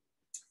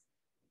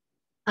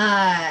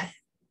 I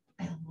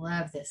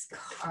love this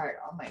card.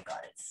 Oh my God,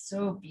 it's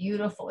so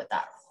beautiful with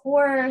that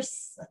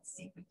horse. Let's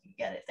see if we can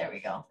get it. There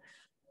we go.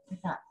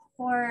 With that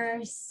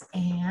horse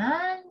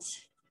and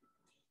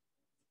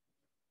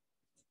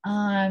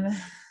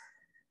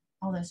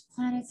all those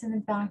planets in the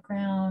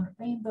background,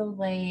 rainbow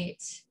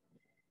light.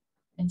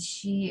 And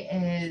she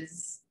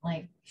is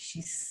like,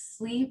 she's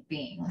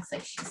sleeping. Looks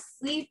like she's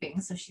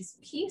sleeping. So she's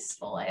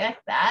peaceful. I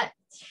like that.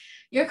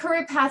 Your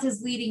career path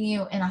is leading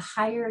you in a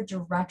higher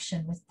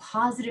direction with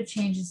positive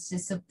changes to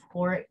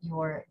support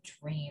your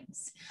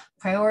dreams,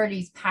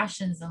 priorities,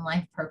 passions, and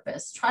life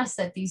purpose. Trust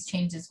that these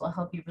changes will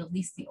help you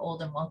release the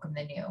old and welcome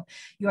the new.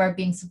 You are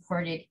being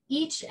supported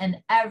each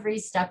and every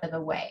step of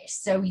the way.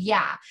 So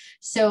yeah.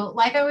 So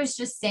like I was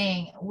just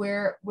saying,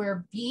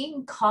 we're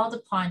being called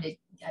upon to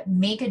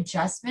make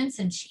adjustments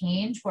and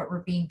change what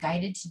we're being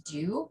guided to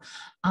do.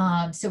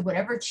 So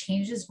whatever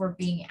changes we're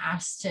being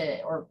asked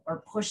to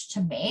or pushed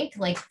to make,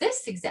 like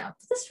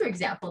for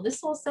example,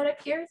 this whole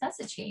setup here, that's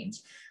a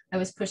change I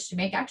was pushed to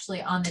make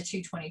actually on the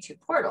 222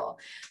 portal.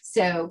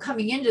 So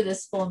coming into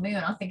this full moon,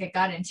 I don't think I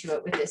got into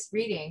it with this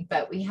reading,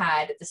 but we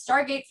had the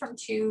Stargate from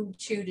 2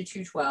 to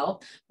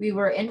 212. We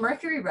were in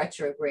Mercury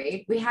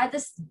retrograde. We had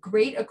this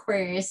great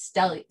Aquarius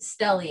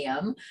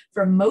stellium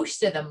for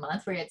most of the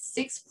month. We had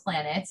 6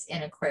 planets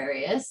in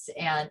Aquarius,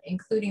 and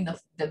including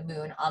the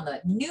moon on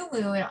the new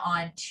moon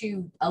on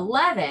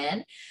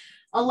 2/11.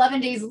 11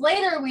 days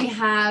later, we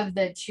have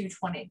the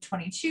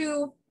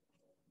 2/22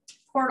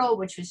 portal,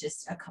 which was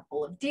just a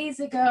couple of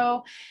days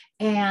ago.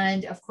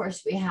 And of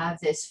course, we have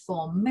this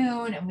full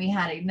moon, and we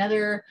had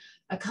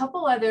a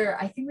couple other,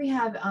 I think we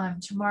have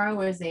tomorrow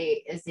is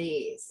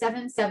a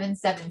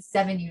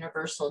 7777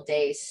 universal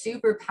day,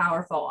 super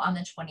powerful on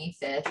the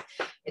 25th.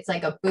 It's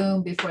like a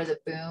boom before the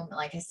boom.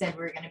 Like I said,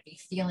 we're going to be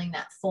feeling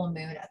that full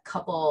moon a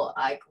couple,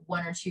 like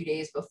 1 or 2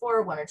 days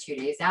before, 1 or 2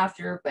 days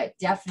after, but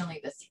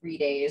definitely the 3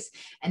 days.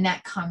 And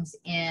that comes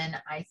in,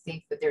 I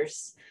think that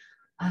there's,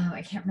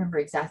 I can't remember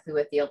exactly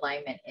what the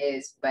alignment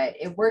is, but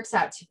it works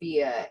out to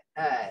be a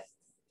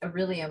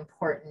really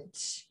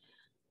important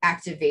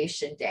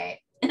activation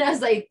day. And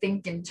as I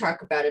think and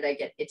talk about it, I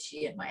get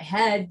itchy in my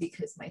head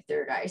because my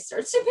third eye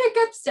starts to pick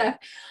up stuff.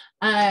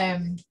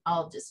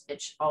 I'll just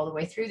itch all the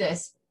way through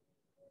this.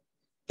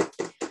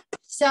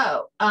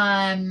 So,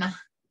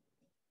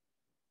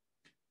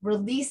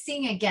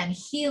 releasing again,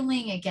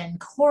 healing again,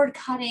 cord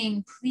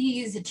cutting.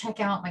 Please check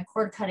out my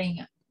cord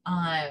cutting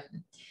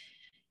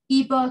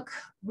ebook,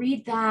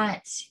 read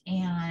that,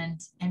 and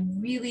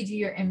really do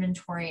your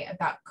inventory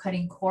about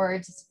cutting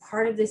cords. It's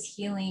part of this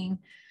healing.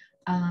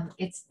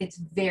 It's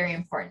very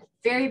important,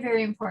 very,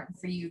 very important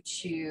for you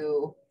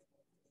to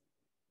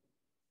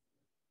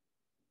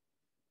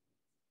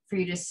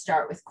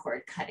start with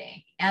cord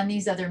cutting and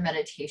these other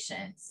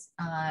meditations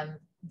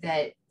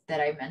that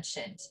I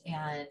mentioned.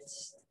 And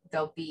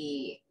there'll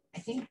be, I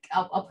think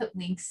I'll put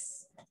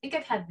links. I think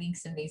I've had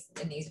links in these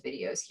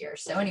videos here.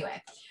 So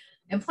anyway,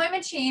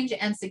 employment change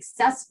and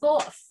successful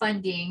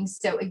funding.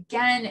 So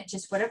again,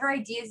 just whatever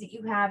ideas that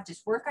you have,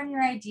 just work on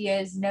your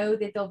ideas. Know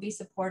that they'll be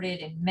supported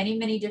in many,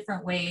 many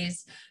different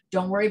ways.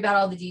 Don't worry about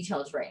all the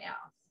details right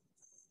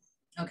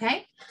now.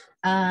 Okay.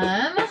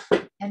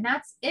 And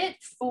that's it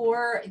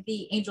for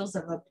the Angels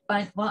of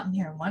Abundance. Well, I'm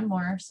hearing one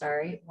more.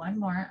 Sorry, one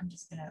more. I'm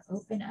just going to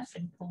open up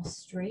and pull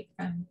straight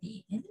from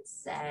the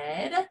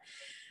inside.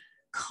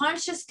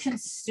 Conscious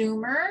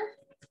consumer.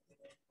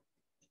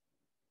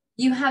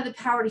 You have the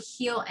power to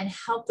heal and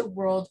help the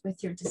world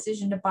with your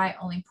decision to buy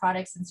only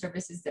products and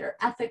services that are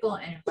ethical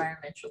and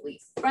environmentally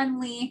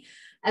friendly.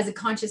 As a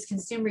conscious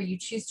consumer, you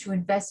choose to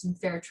invest in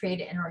fair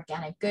trade and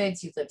organic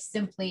goods. You live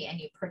simply and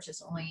you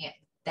purchase only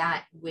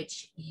that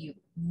which you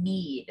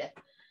need.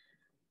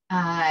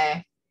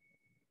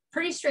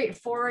 Pretty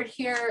straightforward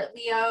here,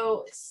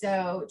 Leo.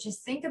 So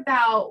just think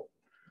about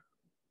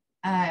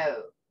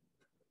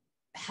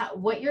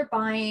what you're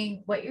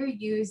buying, what you're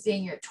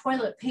using, your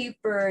toilet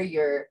paper,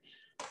 your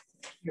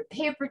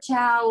paper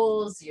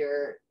towels,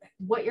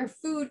 what your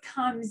food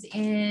comes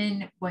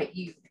in, what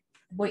you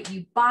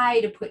buy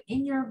to put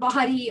in your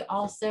body.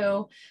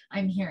 Also,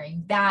 I'm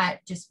hearing that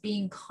just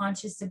being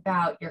conscious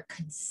about your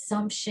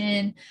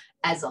consumption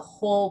as a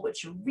whole,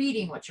 what you're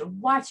reading, what you're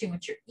watching,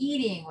 what you're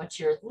eating, what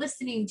you're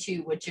listening to,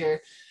 what you're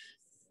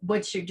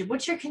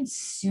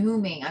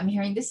consuming. I'm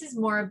hearing this is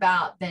more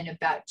about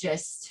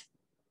just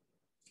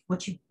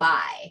what you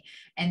buy,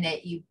 and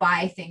that you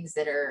buy things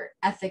that are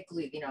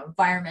ethically,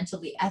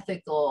 environmentally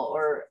ethical,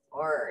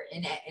 or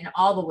in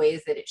all the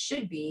ways that it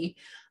should be.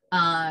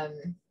 But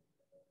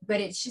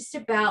it's just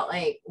about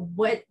like,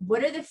 what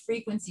are the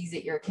frequencies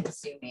that you're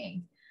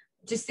consuming?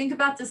 Just think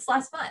about this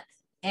last month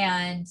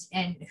and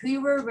who you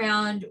were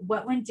around,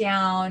 what went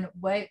down,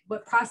 what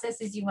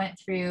processes you went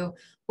through,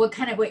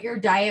 what your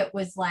diet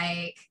was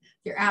like,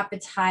 your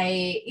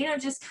appetite,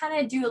 just kind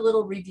of do a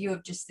little review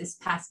of just this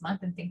past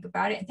month and think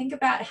about it, and think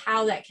about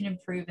how that can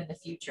improve in the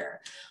future.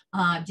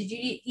 Did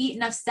you eat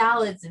enough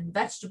salads and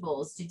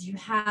vegetables? Did you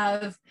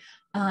have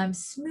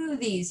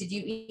smoothies? Did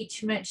you eat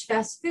too much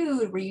fast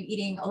food? Were you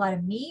eating a lot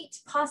of meat?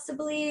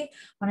 Possibly.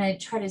 Want to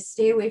try to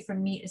stay away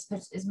from meat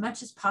as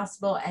much as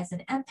possible as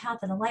an empath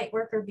and a light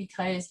worker,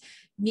 because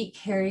meat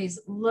carries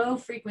low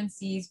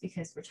frequencies,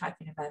 because we're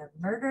talking about a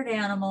murdered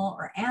animal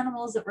or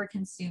animals that we're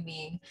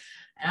consuming.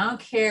 And I don't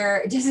care,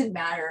 it doesn't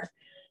matter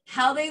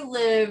how they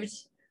lived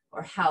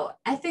or how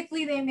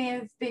ethically they may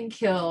have been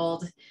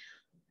killed.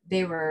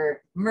 They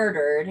were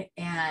murdered,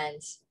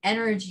 and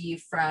energy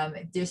from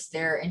just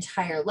their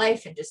entire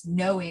life and just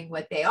knowing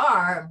what they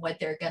are and what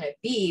they're going to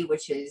be,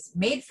 which is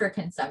made for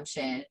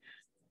consumption,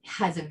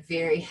 has a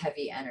very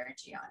heavy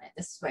energy on it.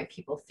 This is why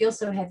people feel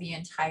so heavy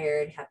and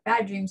tired, have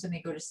bad dreams when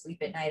they go to sleep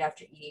at night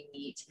after eating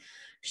meat.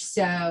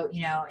 So,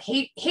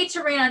 hate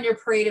to rain on your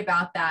parade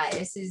about that.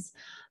 This is,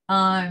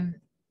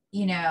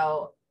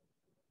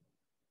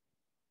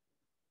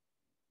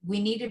 we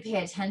need to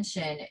pay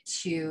attention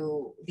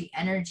to the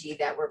energy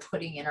that we're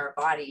putting in our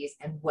bodies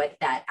and what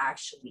that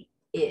actually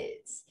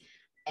is,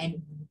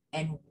 and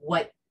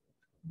what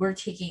we're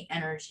taking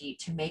energy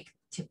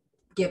to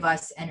give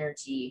us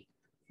energy.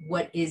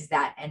 What is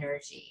that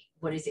energy?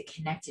 What is it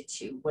connected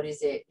to? What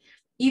is it?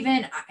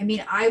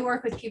 I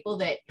work with people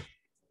that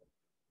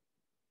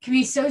can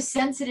be so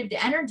sensitive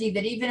to energy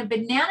that even a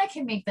banana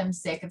can make them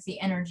sick if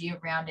the energy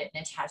around it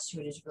and attached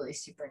to it is really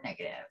super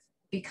negative,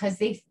 because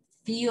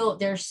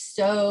they're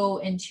so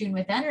in tune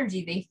with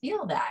energy, they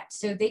feel that.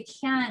 So they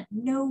can't,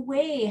 no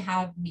way,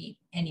 have meat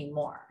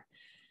anymore.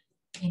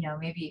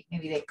 Maybe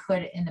they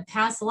could in the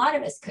past. A lot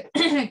of us could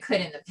in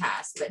the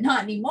past, but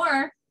not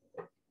anymore.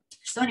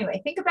 So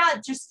anyway, think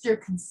about just your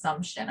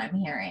consumption, I'm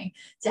hearing,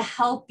 to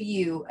help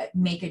you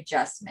make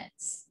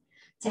adjustments,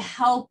 to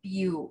help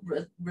you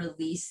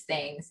release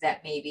things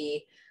that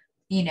maybe,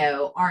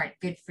 aren't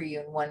good for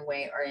you in one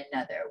way or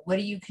another. What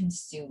are you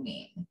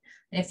consuming?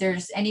 And if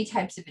there's any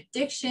types of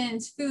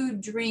addictions, food,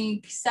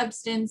 drink,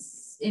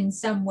 substance in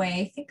some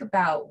way, think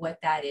about what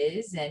that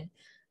is,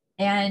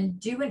 and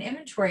do an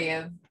inventory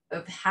of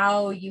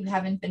how you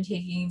haven't been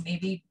taking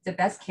maybe the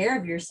best care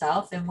of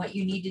yourself, and what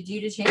you need to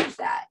do to change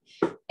that,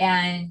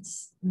 and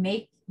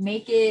make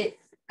it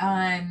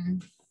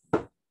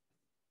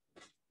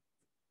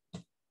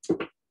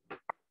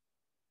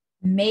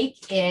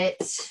make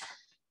it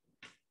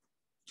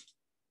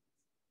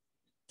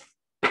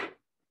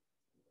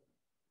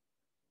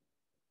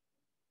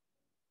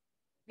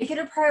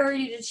a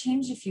priority to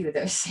change a few of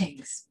those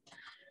things,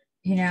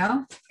 you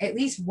know, at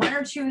least one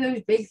or two of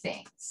those big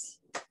things.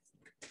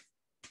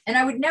 And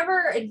I would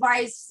never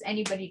advise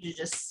anybody to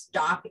just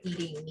stop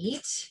eating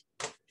meat,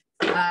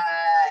 but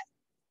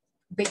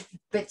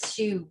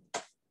to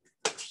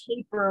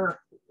taper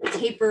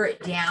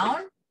it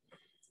down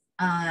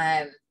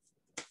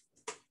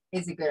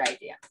is a good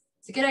idea.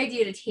 It's a good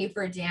idea to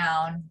taper it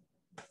down,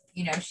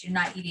 you know, so you're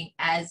not eating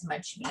as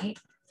much meat.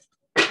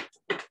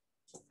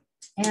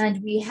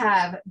 And we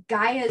have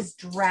Gaia's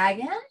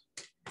Dragon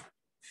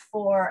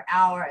for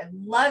our, I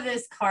love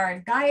this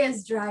card,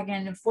 Gaia's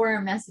Dragon for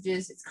our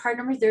messages. It's card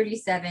number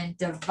 37,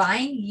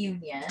 Divine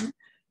Union.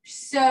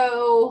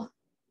 So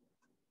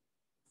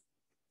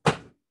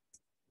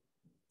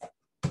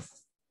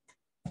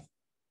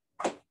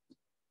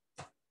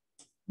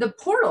the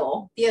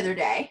portal the other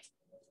day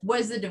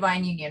was the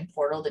Divine Union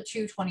portal, the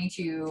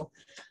 222.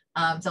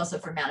 It's also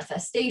for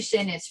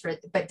manifestation. It's for,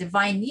 but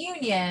Divine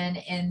Union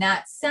in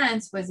that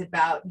sense was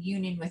about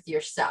union with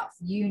yourself,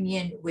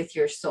 union with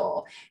your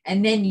soul.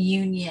 And then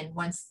union,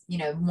 once, you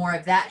know, more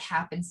of that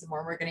happens, the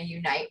more we're going to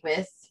unite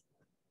with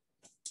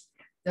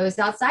those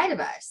outside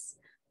of us.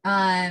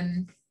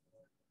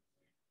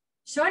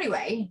 So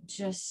anyway,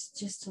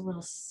 just a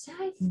little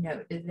side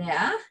note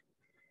there.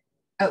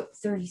 Oh,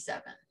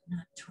 37,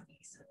 not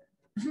 27.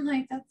 I'm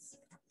like, that's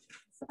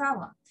the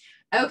problem.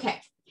 Okay.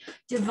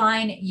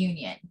 Divine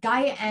Union.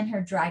 Gaia and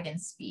her dragon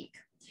speak.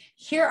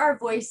 Hear our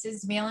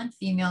voices, male and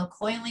female,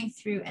 coiling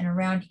through and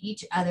around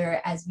each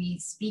other as we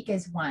speak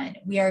as one.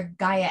 We are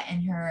Gaia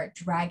and her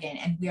dragon,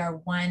 and we are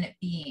one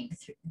being,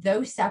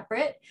 though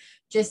separate,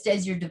 just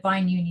as your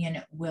divine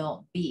union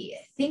will be.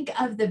 Think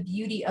of the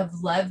beauty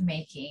of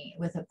lovemaking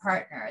with a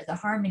partner, the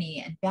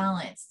harmony and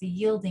balance, the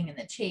yielding and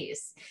the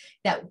chase,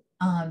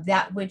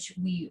 that which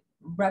we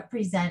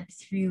represent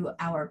through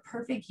our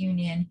perfect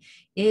union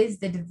is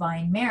the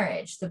divine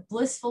marriage, the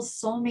blissful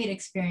soulmate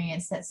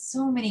experience that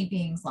so many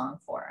beings long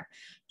for.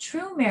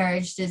 True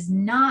marriage does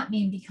not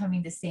mean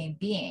becoming the same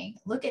being.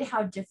 Look at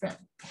how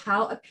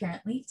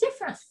apparently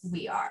different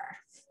we are.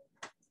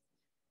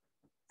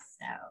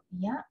 So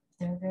yeah,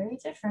 they're very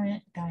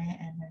different, Gaia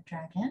and her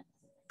dragon.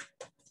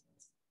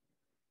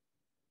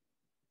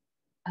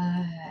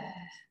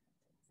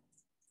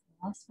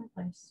 Lost my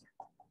place.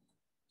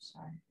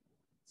 Sorry.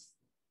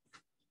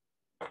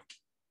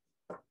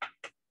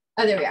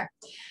 Oh, there we are.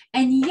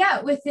 And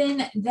yet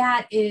within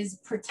that is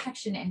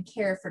protection and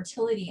care,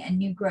 fertility and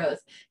new growth.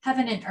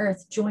 Heaven and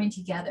earth joined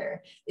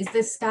together. Is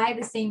the sky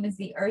the same as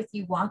the earth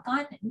you walk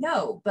on?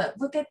 No, but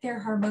look at their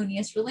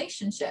harmonious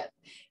relationship.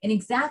 In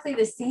exactly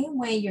the same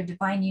way, your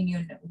divine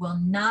union will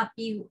not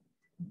be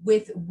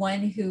with one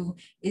who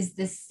is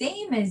the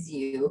same as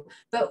you,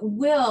 but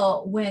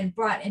will, when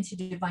brought into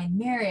divine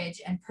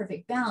marriage and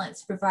perfect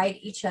balance, provide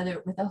each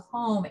other with a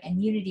home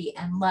and unity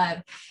and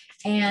love.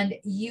 And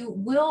you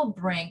will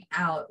bring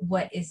out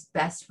what is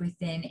best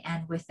within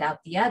and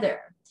without the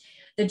other.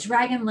 The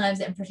dragon loves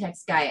and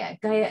protects Gaia.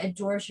 Gaia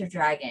adores her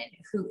dragon,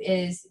 who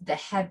is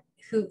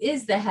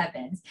the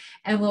heavens,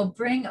 and will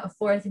bring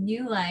forth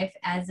new life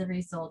as a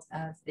result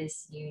of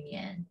this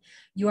union.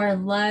 You are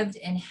loved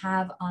and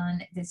have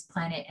on this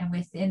planet and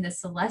within the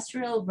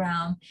celestial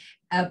realm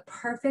a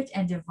perfect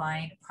and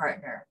divine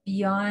partner.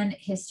 Beyond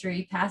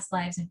history, past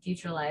lives, and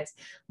future lives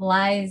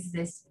lies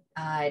this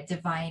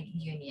divine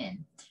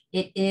union.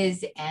 It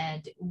is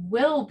and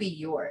will be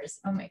yours.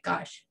 Oh my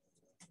gosh.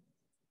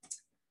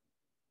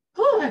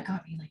 Oh, that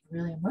got me like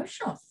really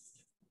emotional.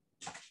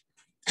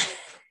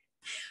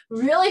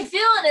 Really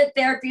feeling it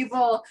there,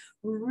 people.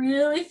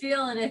 Really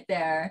feeling it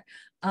there.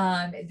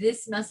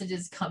 This message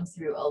has come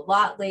through a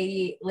lot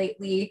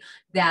lately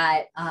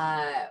that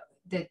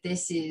that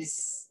this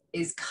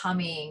is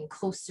coming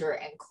closer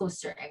and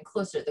closer and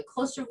closer. The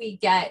closer we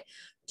get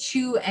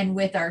to and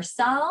with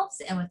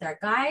ourselves and with our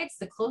guides,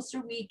 the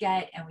closer we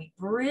get and we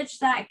bridge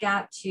that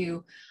gap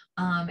to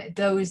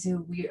those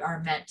who we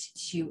are meant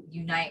to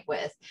unite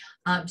with.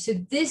 So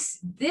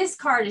this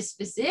card is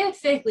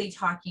specifically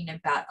talking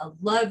about a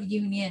love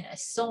union, a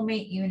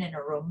soulmate union,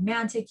 a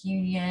romantic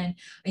union,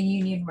 a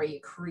union where you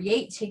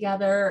create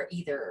together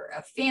either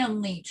a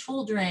family,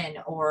 children,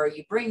 or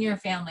you bring your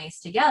families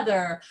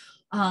together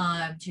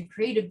to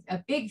create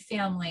a big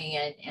family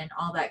and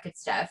all that good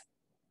stuff.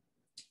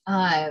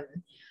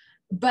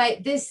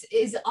 But this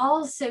is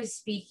also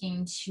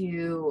speaking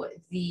to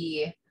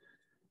the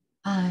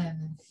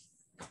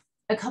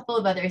a couple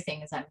of other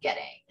things I'm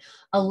getting.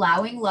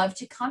 Allowing love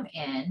to come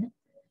in.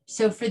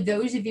 So for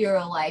those of you who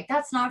are like,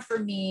 that's not for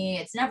me,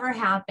 it's never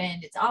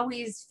happened, it's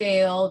always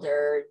failed,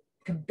 or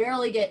can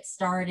barely get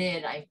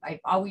started,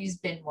 I've always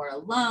been more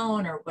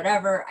alone or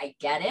whatever, I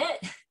get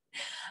it.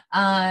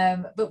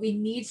 But we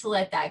need to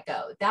let that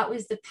go. That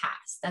was the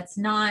past. That's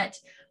not,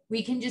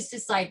 we can just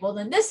decide, well,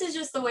 then this is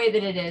just the way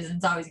that it is, and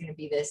it's always going to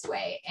be this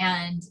way.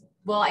 And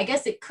well, I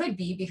guess it could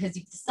be because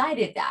you've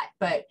decided that,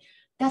 but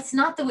that's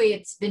not the way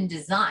it's been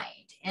designed.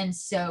 And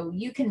so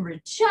you can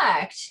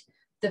reject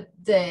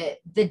the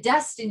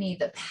destiny,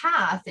 the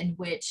path in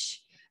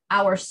which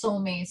our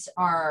soulmates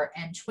are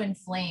and twin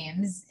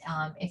flames,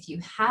 if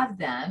you have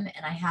them.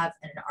 And I have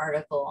an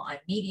article on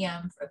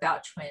Medium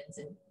about twins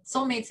and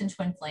soulmates and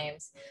twin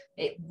flames.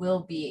 It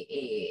will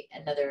be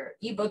another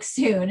ebook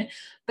soon.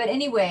 But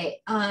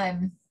anyway,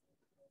 when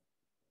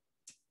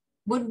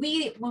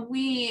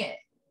we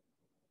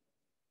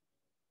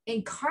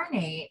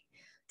incarnate,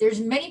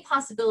 there's many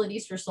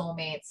possibilities for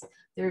soulmates.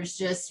 There's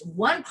just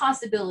one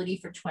possibility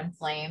for twin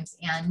flames,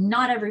 and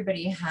not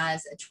everybody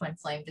has a twin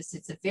flame. Just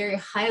it's a very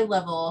high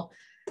level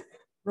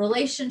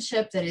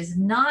relationship that is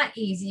not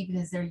easy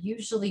because they're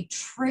usually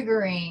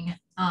triggering,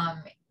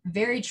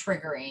 very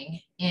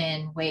triggering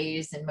in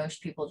ways, and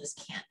most people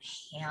just can't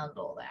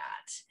handle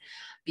that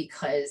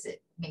because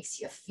it makes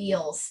you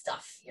feel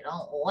stuff you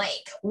don't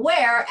like.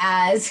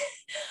 Whereas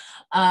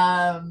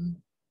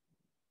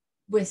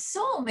with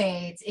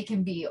soulmates, it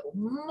can be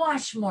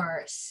much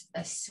more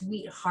a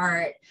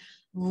sweetheart,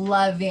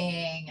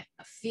 loving,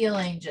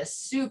 feeling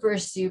just super,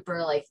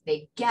 super like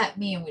they get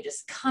me, and we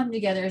just come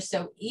together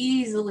so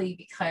easily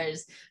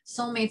because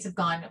soulmates have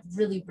gone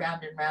really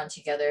round and round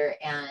together,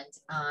 and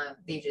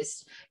they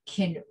just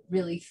can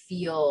really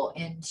feel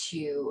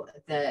into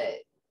the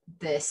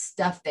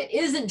stuff that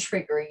isn't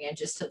triggering and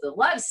just to the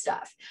love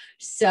stuff.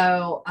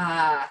 So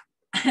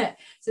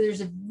so there's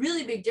a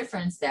really big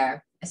difference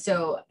there.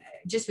 So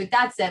just with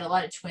that said, a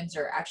lot of twins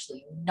are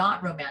actually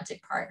not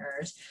romantic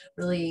partners,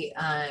 really.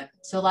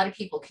 So a lot of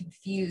people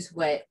confuse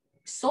what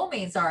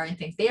soulmates are and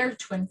think they're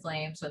twin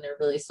flames when they're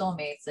really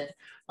soulmates. And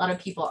a lot of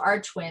people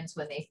are twins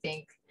when they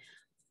think,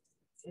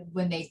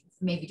 when they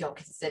maybe don't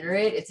consider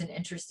it. It's an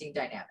interesting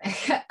dynamic.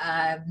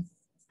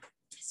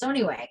 So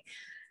anyway,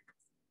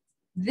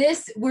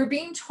 we're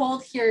being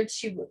told here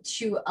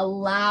to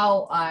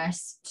allow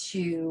us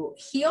to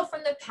heal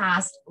from the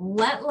past,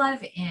 let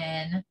love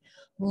in,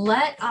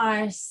 let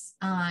us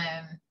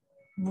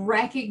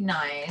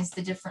recognize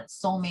the different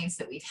soulmates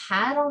that we've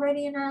had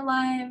already in our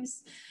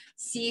lives,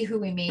 see who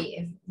we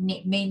may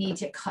need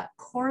to cut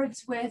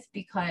cords with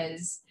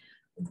because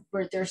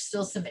there's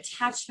still some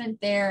attachment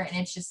there, and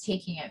it's just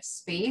taking up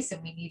space,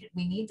 and we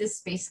need the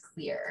space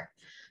clear.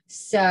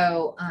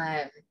 So,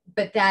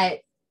 but that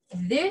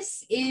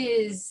this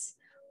is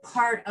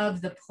part of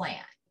the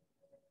plan.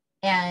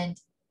 And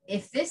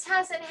if this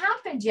hasn't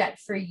happened yet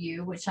for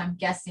you, which I'm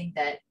guessing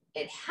that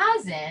it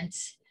hasn't,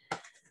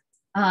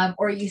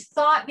 or you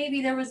thought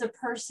maybe there was a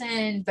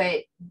person,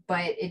 but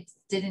it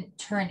didn't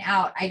turn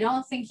out, I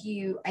think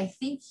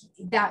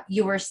that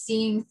you were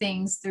seeing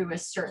things through a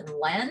certain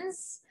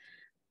lens,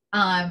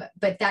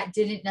 but that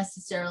didn't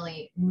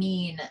necessarily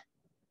mean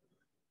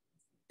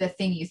the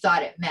thing you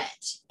thought it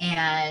meant.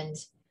 And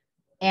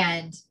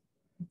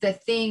the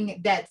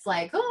thing that's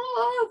like,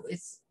 oh,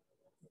 it's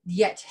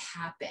yet to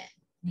happen.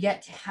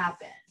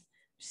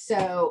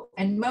 So,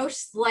 and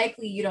most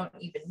likely you don't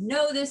even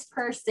know this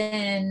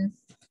person.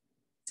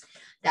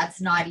 That's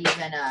not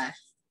even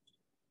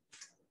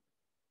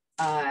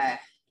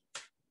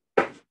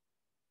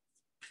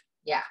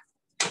yeah,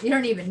 you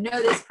don't even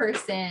know this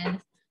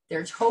person.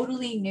 They're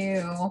totally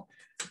new.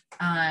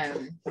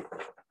 And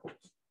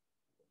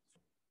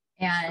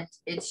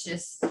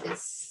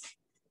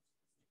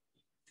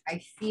I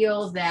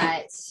feel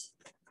that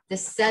the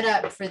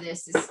setup for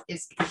this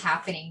is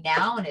happening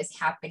now and is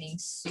happening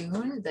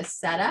soon, the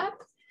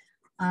setup.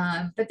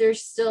 But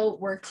there's still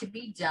work to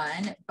be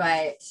done,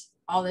 but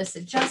all this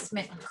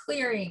adjustment and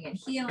clearing and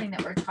healing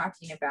that we're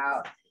talking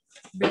about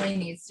really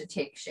needs to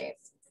take shape.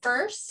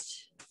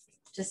 First,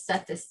 to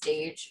set the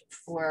stage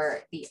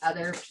for the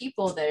other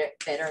people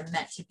that are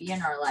meant to be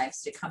in our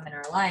lives to come in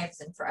our lives,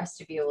 and for us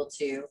to be able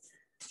to,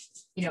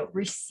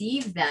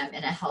 receive them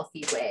in a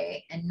healthy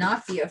way and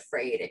not be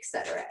afraid,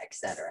 etc.,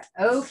 etc.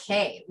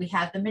 Okay, we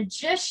have the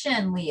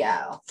Magician,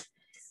 Leo.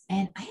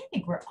 And I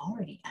think we're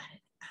already at an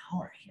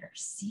hour here.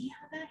 See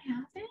how that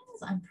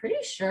happens? I'm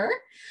pretty sure.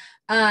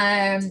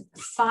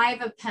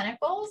 5 of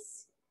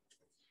Pentacles.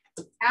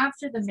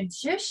 After the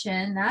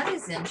Magician, that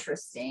is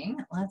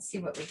interesting. Let's see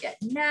what we get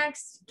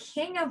next.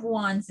 King of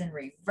Wands in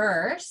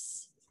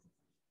reverse.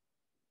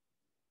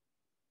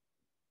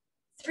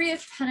 3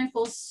 of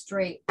Pentacles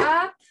straight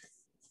up.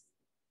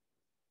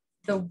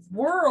 The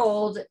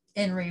World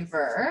in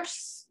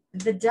reverse.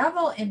 The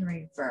Devil in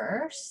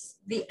reverse.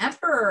 The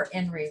Emperor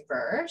in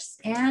reverse.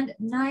 And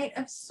Knight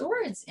of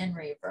Swords in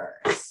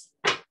reverse.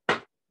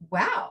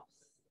 Wow.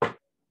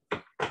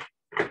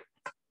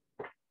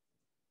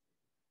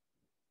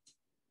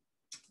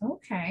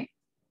 Okay.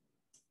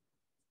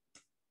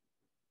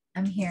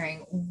 I'm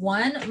hearing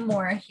one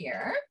more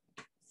here.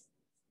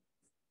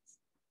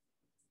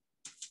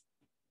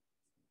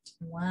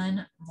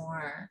 One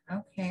more.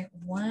 Okay,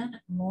 one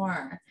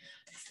more.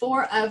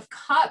 4 of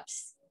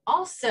Cups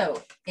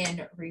also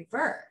in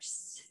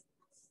reverse.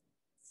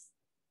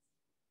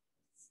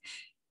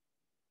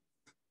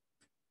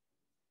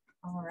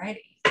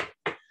 Alrighty.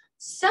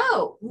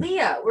 So,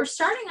 Leo, we're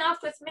starting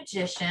off with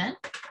Magician.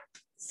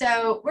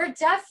 So we're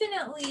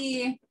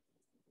definitely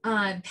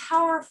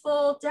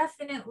powerful,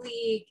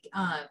 definitely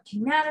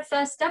can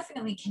manifest,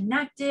 definitely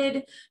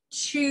connected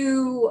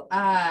to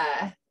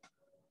my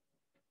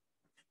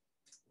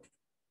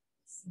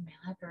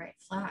right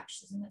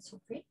flash. Isn't it so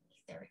pretty?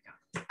 There we go.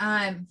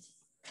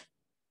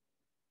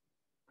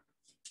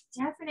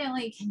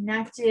 Definitely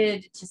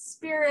connected to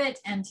spirit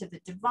and to the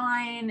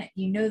divine.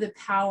 You know the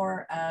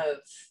power of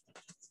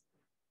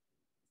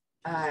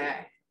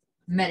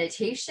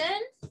meditation.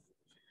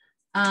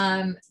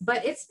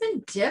 But it's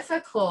been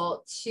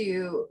difficult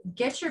to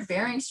get your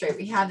bearings straight.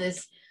 We have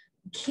this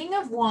King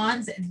of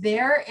Wands.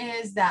 There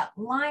is that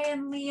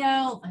Lion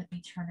Leo. Let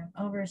me turn him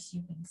over so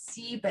you can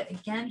see. But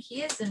again,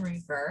 he is in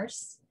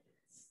reverse.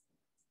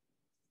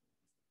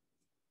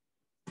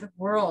 The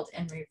World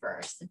in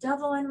reverse. The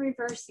Devil in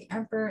reverse. The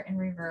Emperor in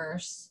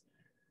reverse.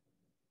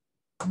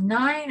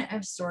 Nine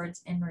of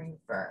Swords in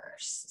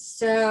reverse.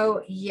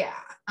 So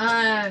yeah.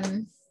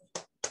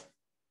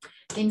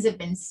 Things have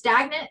been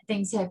stagnant.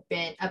 Things have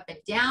been up and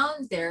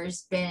down.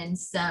 There's been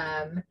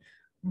some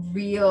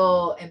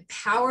real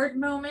empowered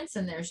moments,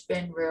 and there's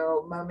been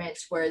real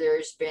moments where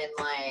there's been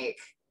like,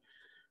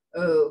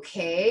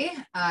 okay,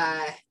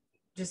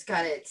 just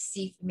got to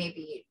see,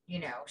 maybe, you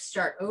know,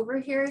 start over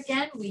here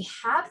again. We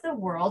have the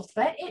World,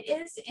 but it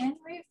is in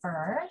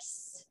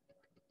reverse.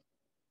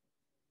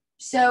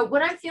 So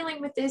what I'm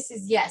feeling with this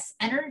is, yes,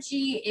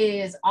 energy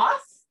is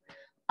off.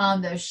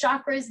 Those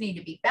chakras need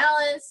to be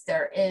balanced.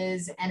 There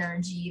is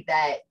energy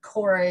that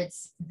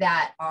cords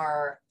that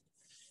are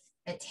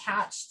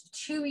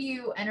attached to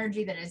you,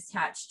 energy that is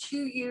attached to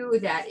you,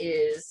 that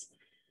is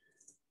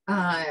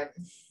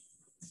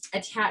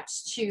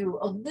attached to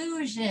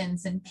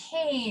illusions and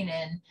pain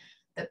and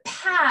the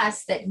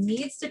past that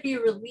needs to be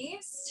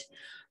released.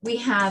 We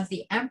have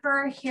the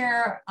Emperor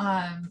here,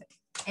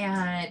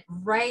 and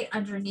right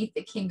underneath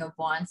the King of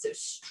Wands. So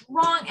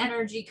strong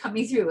energy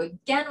coming through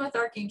again with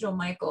Archangel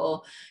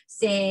Michael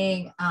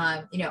saying,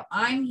 you know,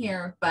 I'm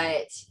here,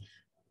 but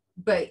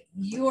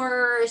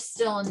you're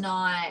still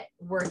not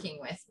working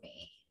with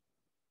me.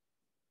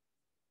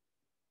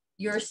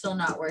 You're still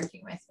not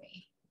working with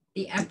me.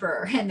 The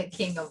Emperor and the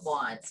King of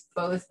Wands,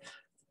 both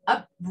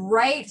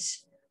upright,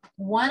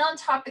 one on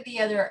top of the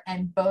other,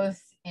 and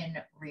both in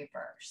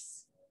reverse.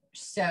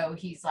 So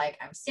he's like,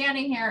 I'm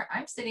standing here,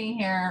 I'm sitting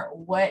here,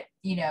 what,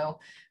 you know,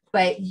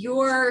 but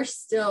you're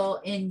still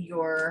in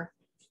your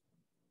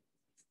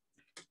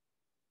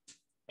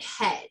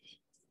head.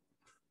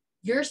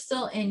 You're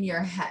still in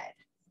your head.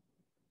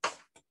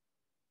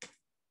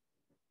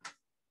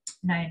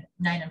 Nine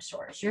of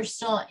Swords. You're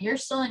still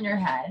in your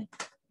head.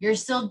 You're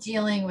still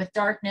dealing with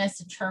darkness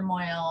and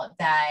turmoil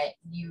that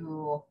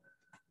you,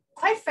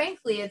 quite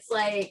frankly, it's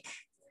like,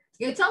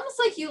 it's almost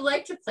like you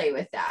like to play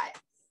with that.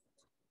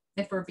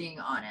 If we're being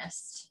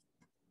honest,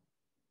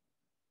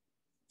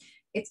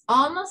 it's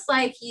almost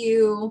like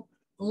you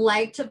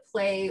like to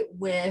play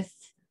with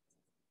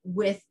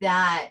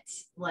that,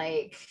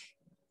 like,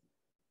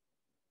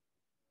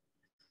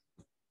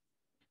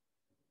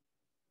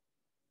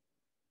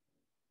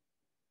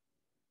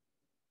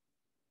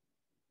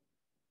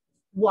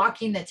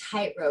 walking the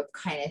tightrope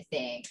kind of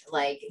thing,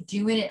 like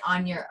doing it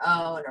on your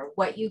own, or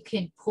what you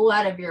can pull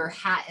out of your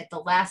hat at the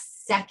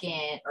last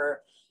second,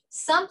 or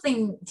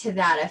something to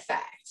that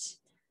effect.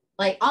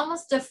 Like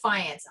almost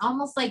defiance,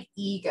 almost like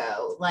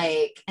ego,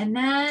 like, and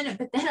then,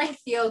 but then I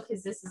feel,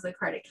 because this is the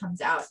card that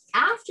comes out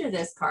after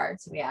this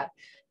card. So we have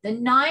the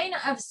Nine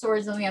of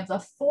Swords and we have the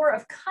Four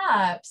of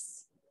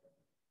Cups.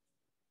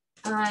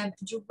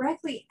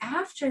 Directly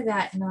after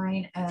that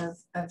Nine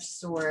of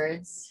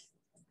Swords,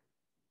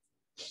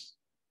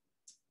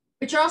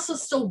 but you're also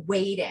still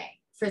waiting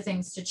for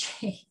things to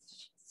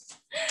change.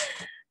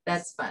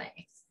 That's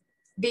funny,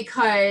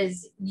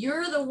 because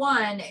you're the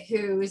one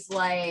who's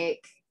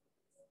like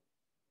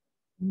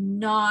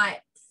not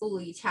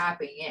fully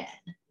tapping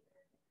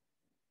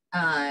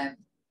in.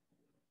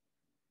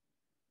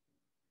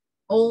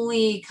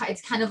 Only,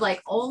 it's kind of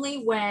like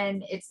only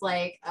when it's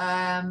like,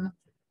 I'm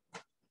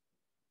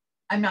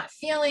not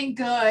feeling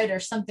good or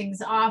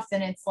something's off,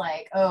 then it's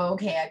like, oh,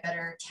 okay, I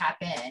better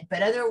tap in.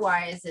 But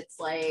otherwise, it's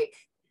like,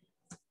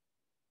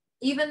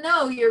 even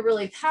though you're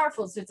really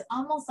powerful, so it's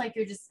almost like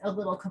you're just a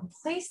little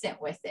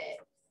complacent with it.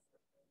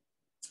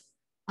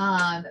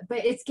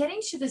 But it's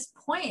getting to this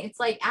point. It's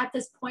like at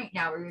this point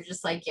now where you're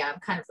just like, yeah, I'm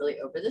kind of really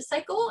over this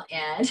cycle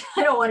and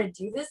I don't want to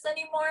do this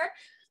anymore.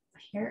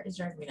 My hair is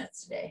driving me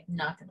nuts today. I'm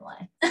not gonna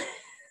lie.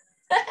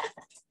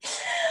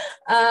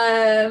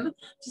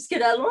 Just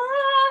gonna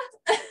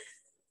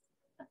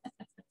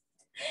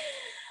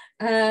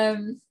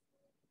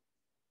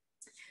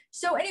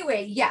so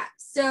anyway, yeah,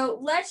 so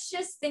let's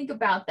just think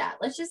about that.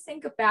 Let's just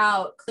think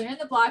about clearing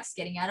the blocks,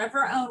 getting out of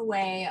our own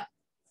way.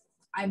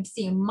 I'm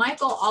seeing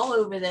Michael all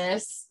over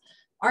this.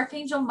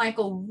 Archangel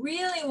Michael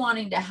really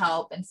wanting to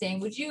help and saying,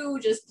 would you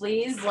just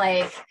please,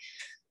 like,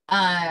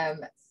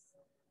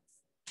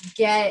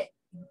 get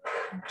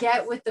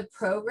with the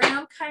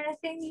program kind of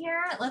thing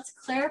here. Let's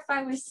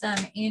clarify with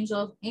some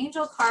angel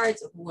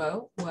cards.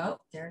 Whoa,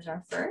 there's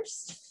our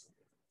first.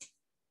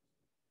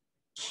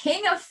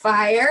 King of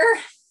Fire.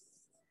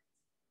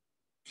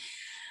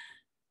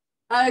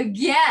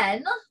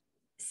 again.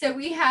 So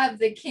we have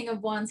the King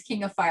of Wands,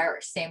 King of Fire,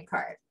 same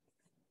card.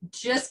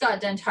 Just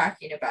got done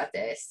talking about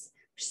this.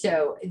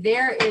 So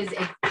there is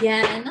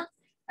again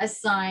a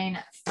sign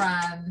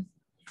from,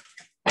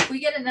 if we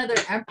get another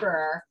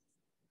Emperor,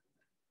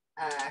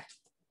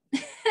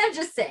 I'm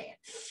just saying.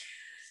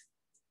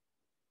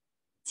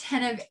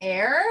 10 of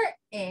Air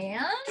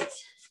and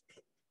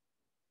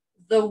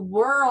the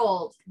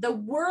World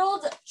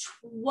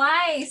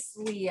twice,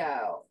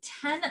 Leo.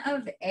 10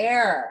 of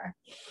Air.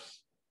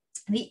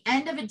 The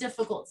end of a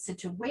difficult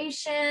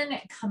situation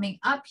coming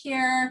up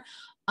here.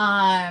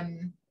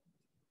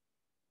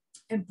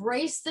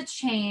 Embrace the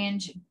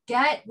change,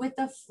 get with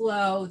the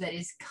flow that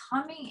is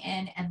coming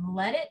in and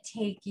let it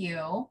take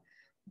you.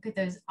 Look at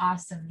those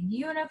awesome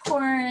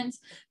unicorns.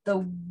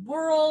 The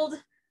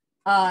World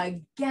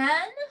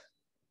again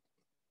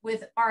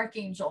with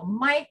Archangel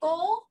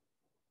Michael.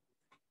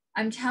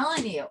 I'm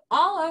telling you,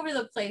 all over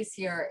the place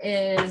here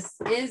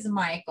is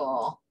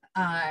Michael.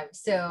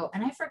 So,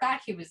 and I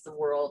forgot he was the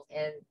World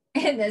in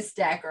this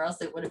deck, or else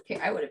I would have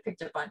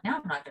picked up on.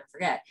 Now I'm not going to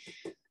forget.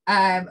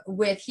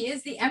 He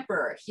is the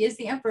Emperor. He is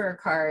the Emperor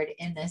card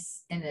in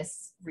this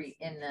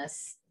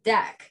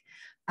deck.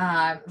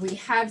 We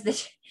have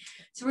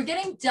so we're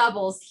getting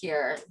doubles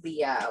here,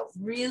 Leo.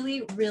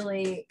 Really,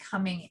 really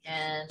coming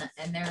in,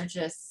 and they're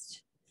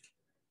just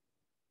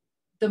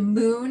the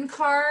Moon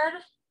card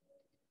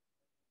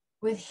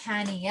with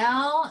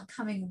Haniel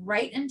coming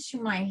right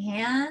into my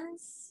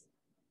hands.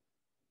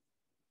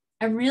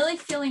 I'm really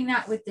feeling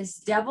that with this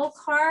Devil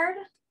card.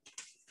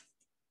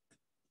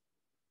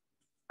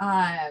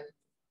 And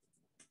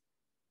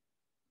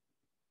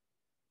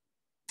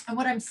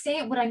what I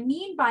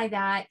mean by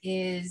that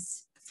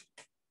is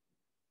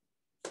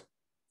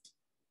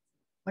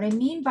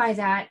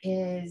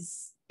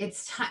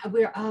it's time.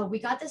 We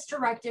got this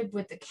directive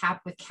with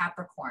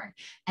Capricorn,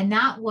 and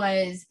that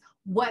was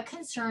what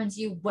concerns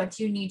you, what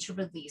do you need to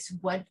release,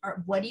 what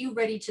are you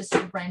ready to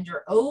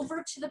surrender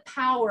over to the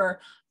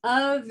power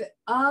of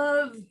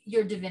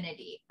your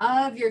divinity,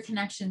 of your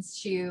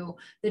connections to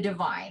the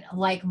divine,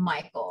 like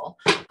Michael,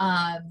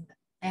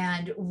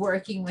 and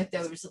working with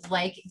those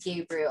like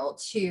Gabriel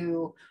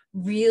to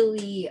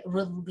really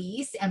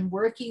release, and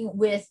working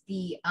with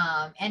the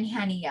and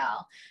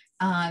Haniel,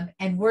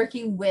 and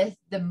working with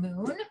the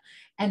moon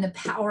and the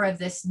power of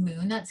this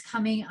moon that's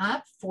coming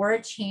up for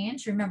a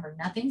change. Remember,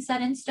 nothing's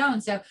set in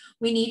stone. So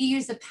we need to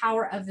use the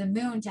power of the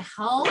moon to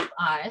help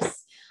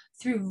us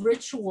through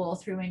ritual,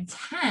 through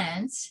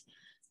intent,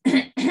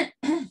 to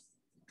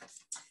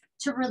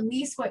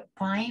release what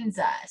binds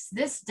us.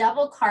 This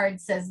Devil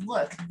card says,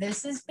 look,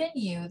 this has been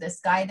you, this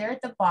guy there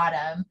at the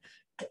bottom,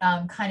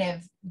 kind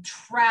of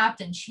trapped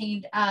and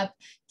chained up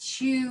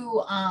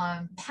to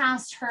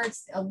past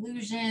hurts,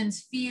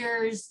 illusions,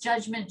 fears,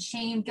 judgment,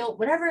 shame, guilt,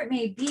 whatever it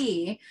may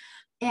be.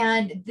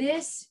 And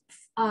this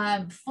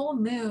full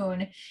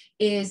moon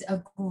is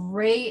a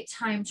great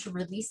time to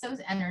release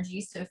those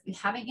energies. So if you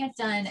haven't yet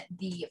done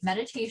the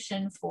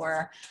meditation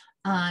for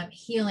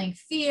healing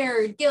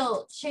fear,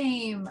 guilt,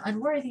 shame,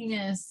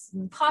 unworthiness,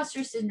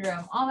 imposter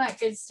syndrome, all that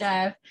good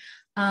stuff,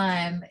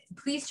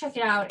 please check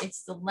it out.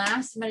 It's the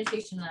last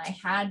meditation that I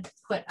had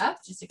put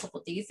up just a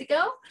couple days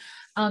ago.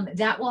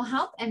 That will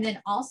help. And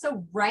then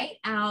also write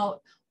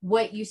out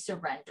what you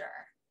surrender.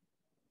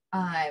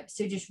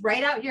 So just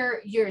write out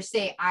your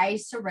say, I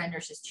surrender.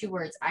 It's just 2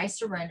 words, I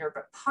surrender.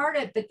 But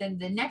then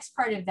the next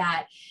part of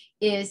that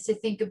is to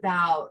think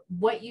about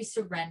what you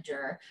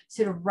surrender.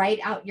 So to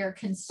write out your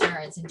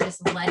concerns and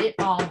just let it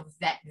all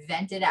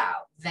vent it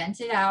out,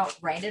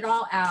 write it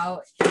all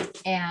out.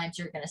 And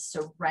you're going to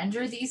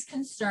surrender these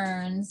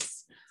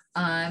concerns.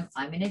 I'm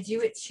going to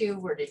do it too.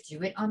 We're to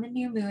do it on the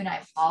new moon.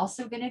 I'm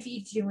also going to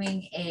be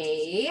doing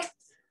a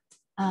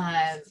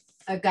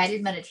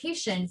guided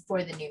meditation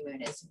for the new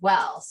moon as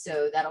well.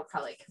 So that'll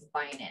probably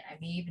combine it. I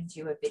may even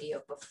do a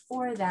video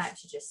before that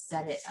to just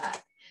set it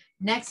up.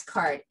 Next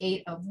card,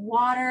 8 of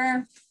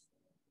Water.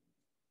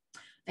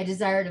 I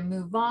desire to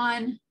move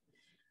on.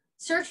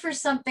 Search for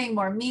something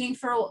more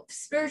meaningful,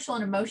 spiritual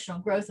and emotional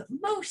growth.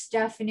 Most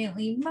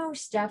definitely.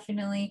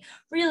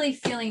 Really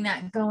feeling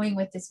that going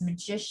with this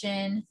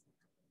Magician.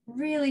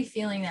 Really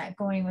feeling that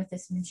going with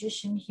this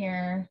Magician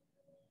here.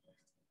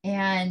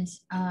 And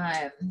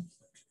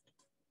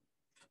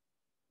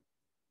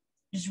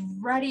just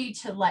ready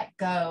to let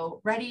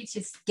go, ready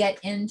to get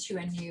into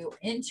a new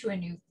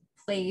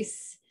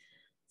place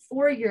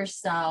for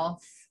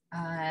yourself.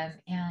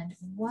 And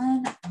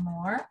one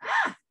more.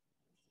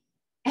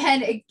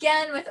 And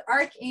again with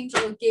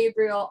Archangel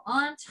Gabriel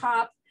on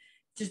top,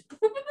 just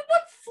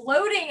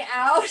floating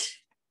out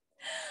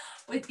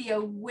with the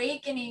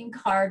Awakening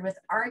card with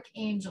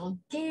Archangel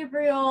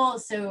Gabriel.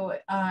 So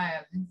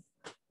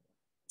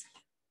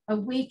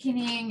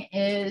Awakening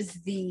is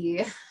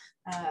the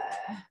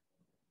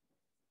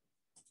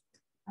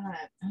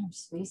I'm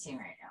spacing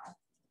right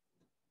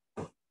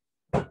now.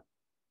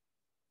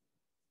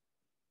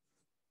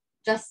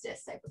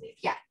 Justice, I believe.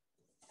 Yeah.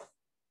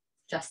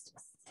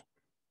 Justice.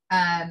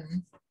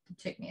 It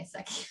took me a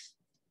second.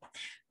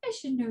 I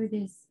should know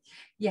this.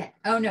 Yeah.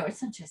 Oh no,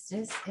 it's not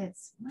justice.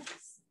 It's what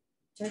is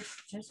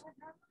judgment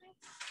normally?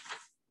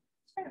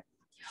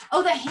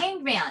 Oh, the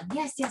Hanged Man.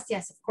 Yes, yes,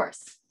 yes, of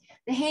course.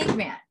 The Hanged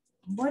Man.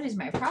 What is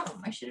my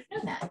problem? I should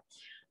have known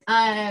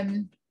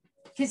that.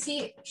 Because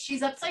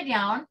she's upside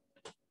down.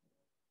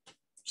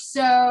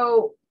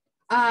 So,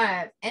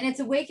 and it's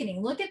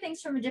awakening. Look at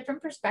things from a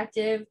different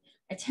perspective.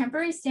 A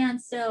temporary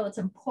standstill. It's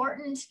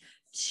important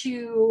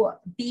to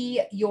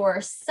be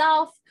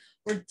yourself.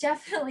 We're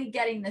definitely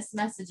getting this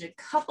message a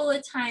couple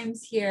of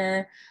times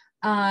here.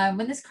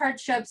 When this card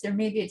shows up, there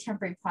may be a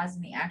temporary pause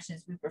in the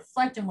actions. We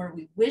reflect on where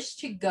we wish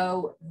to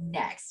go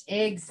next.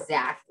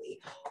 Exactly.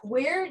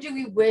 Where do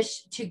we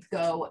wish to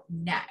go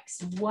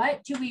next?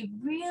 What do we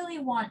really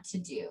want to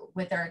do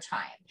with our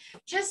time?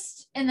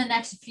 Just in the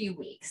next few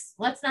weeks.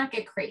 Let's not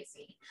get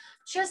crazy.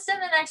 Just in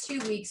the next few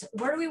weeks,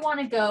 where do we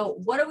want to go?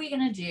 What are we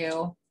going to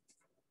do?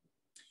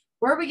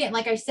 Where are we getting,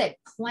 like I said,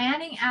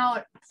 planning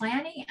out.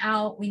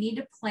 We need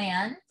to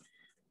plan.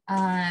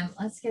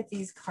 Let's get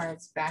these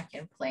cards back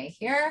in play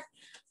here.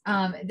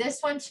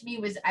 This one to me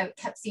was, I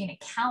kept seeing a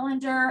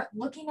calendar,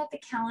 looking at the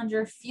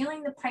calendar,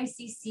 feeling the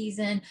Pisces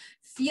season,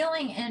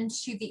 feeling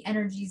into the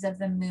energies of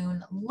the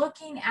moon,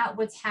 looking at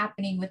what's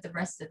happening with the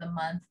rest of the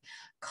month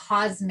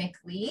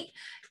cosmically,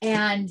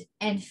 and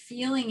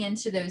feeling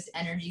into those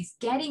energies,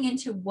 getting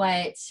into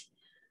what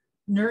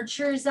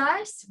nurtures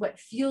us, what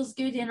feels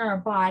good in our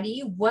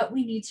body, what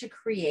we need to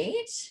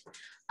create,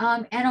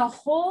 and a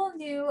whole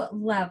new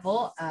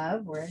level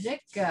of, where did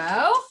it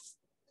go?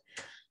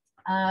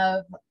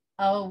 Of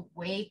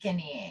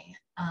awakening.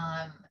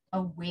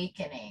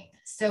 Awakening.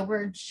 So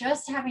we're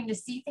just having to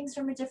see things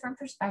from a different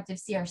perspective,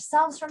 see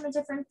ourselves from a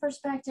different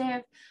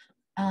perspective,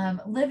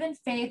 live in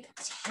faith,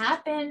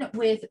 tap in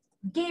with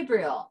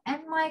Gabriel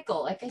and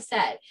Michael, like I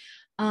said,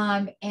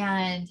 and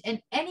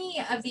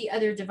any of the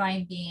other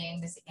divine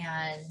beings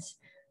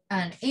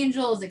and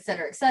angels, et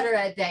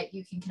cetera, that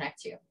you can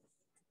connect to.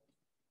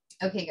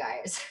 Okay,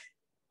 guys.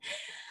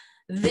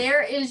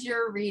 There is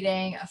your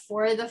reading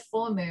for the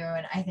full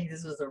moon. I think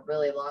this was a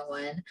really long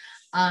one.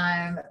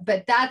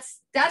 But that's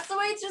the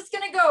way it's just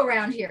gonna go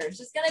around here. It's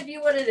just gonna be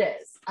what it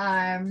is.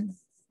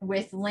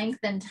 With length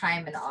and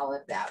time and all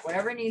of that.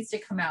 Whatever needs to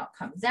come out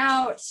comes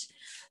out.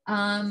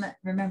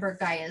 Remember,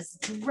 GAIA's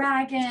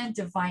dragon,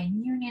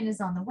 divine union is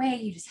on the way.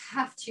 You just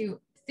have to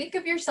think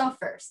of yourself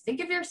first. Think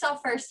of yourself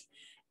first.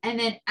 And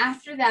then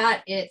after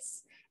that,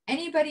 it's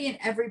anybody and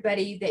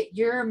everybody that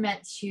you're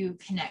meant to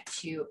connect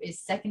to is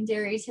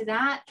secondary to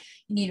that.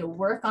 You need to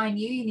work on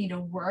you. You need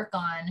to work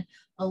on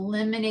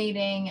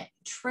eliminating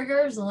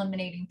triggers,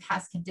 eliminating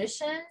past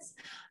conditions,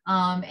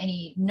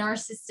 any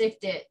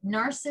narcissistic,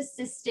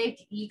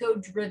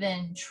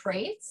 ego-driven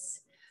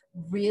traits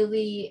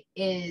really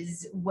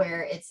is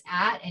where it's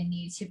at and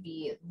need to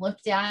be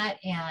looked at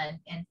and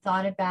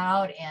thought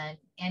about,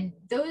 and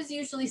those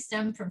usually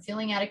stem from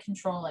feeling out of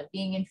control and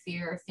being in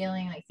fear,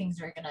 feeling like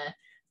things are gonna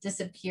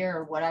disappear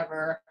or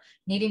whatever,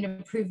 needing to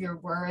prove your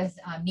worth,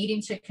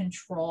 needing to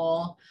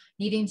control,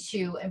 needing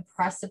to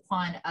impress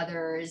upon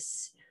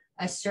others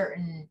a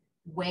certain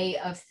way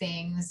of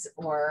things,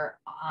 or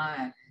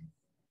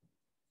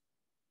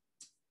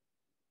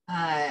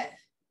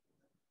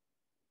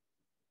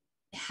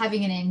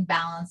having an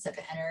imbalance of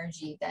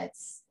energy that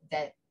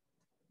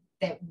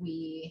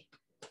we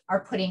are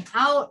putting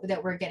out,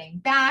 that we're getting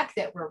back,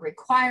 that we're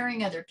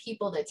requiring other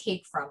people to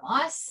take from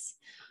us,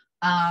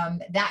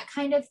 that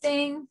kind of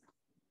thing.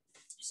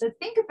 So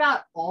think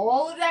about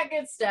all of that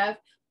good stuff.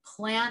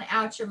 Plan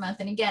out your month.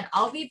 And again,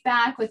 I'll be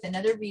back with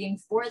another reading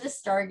for the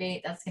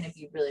Stargate. That's going to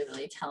be really,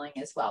 really telling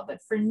as well.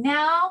 But for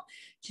now,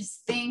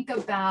 just think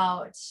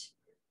about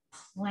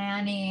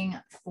planning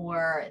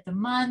for the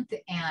month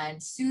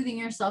and soothing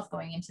yourself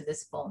going into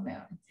this full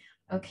moon.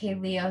 Okay,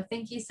 Leo,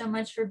 thank you so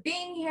much for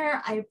being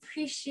here. I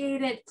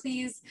appreciate it.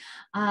 Please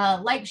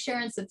like, share,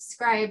 and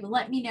subscribe.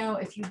 Let me know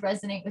if you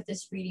resonate with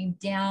this reading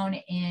down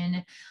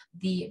in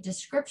the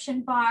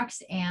description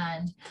box.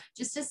 And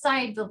just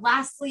decide, but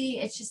lastly,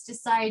 it's just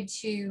decide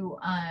to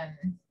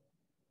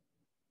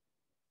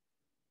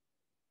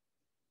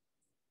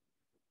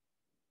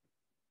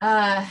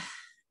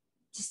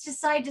just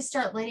decide to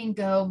start letting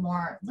go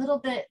more, little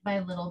bit by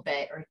little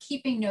bit, or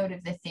keeping note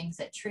of the things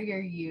that trigger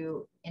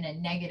you in a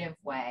negative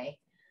way,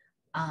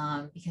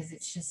 because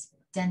it's just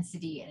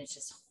density and it's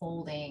just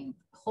holding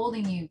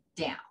you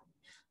down.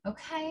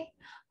 Okay.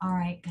 All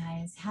right,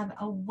 guys, have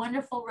a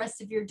wonderful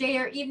rest of your day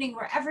or evening,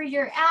 wherever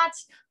you're at.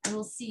 I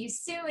will see you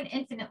soon.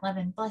 Infinite love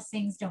and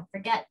blessings. Don't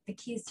forget, the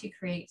key is to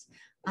create.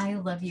 I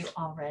love you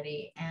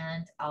already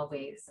and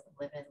always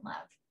live in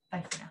love.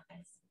 Bye for now,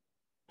 guys.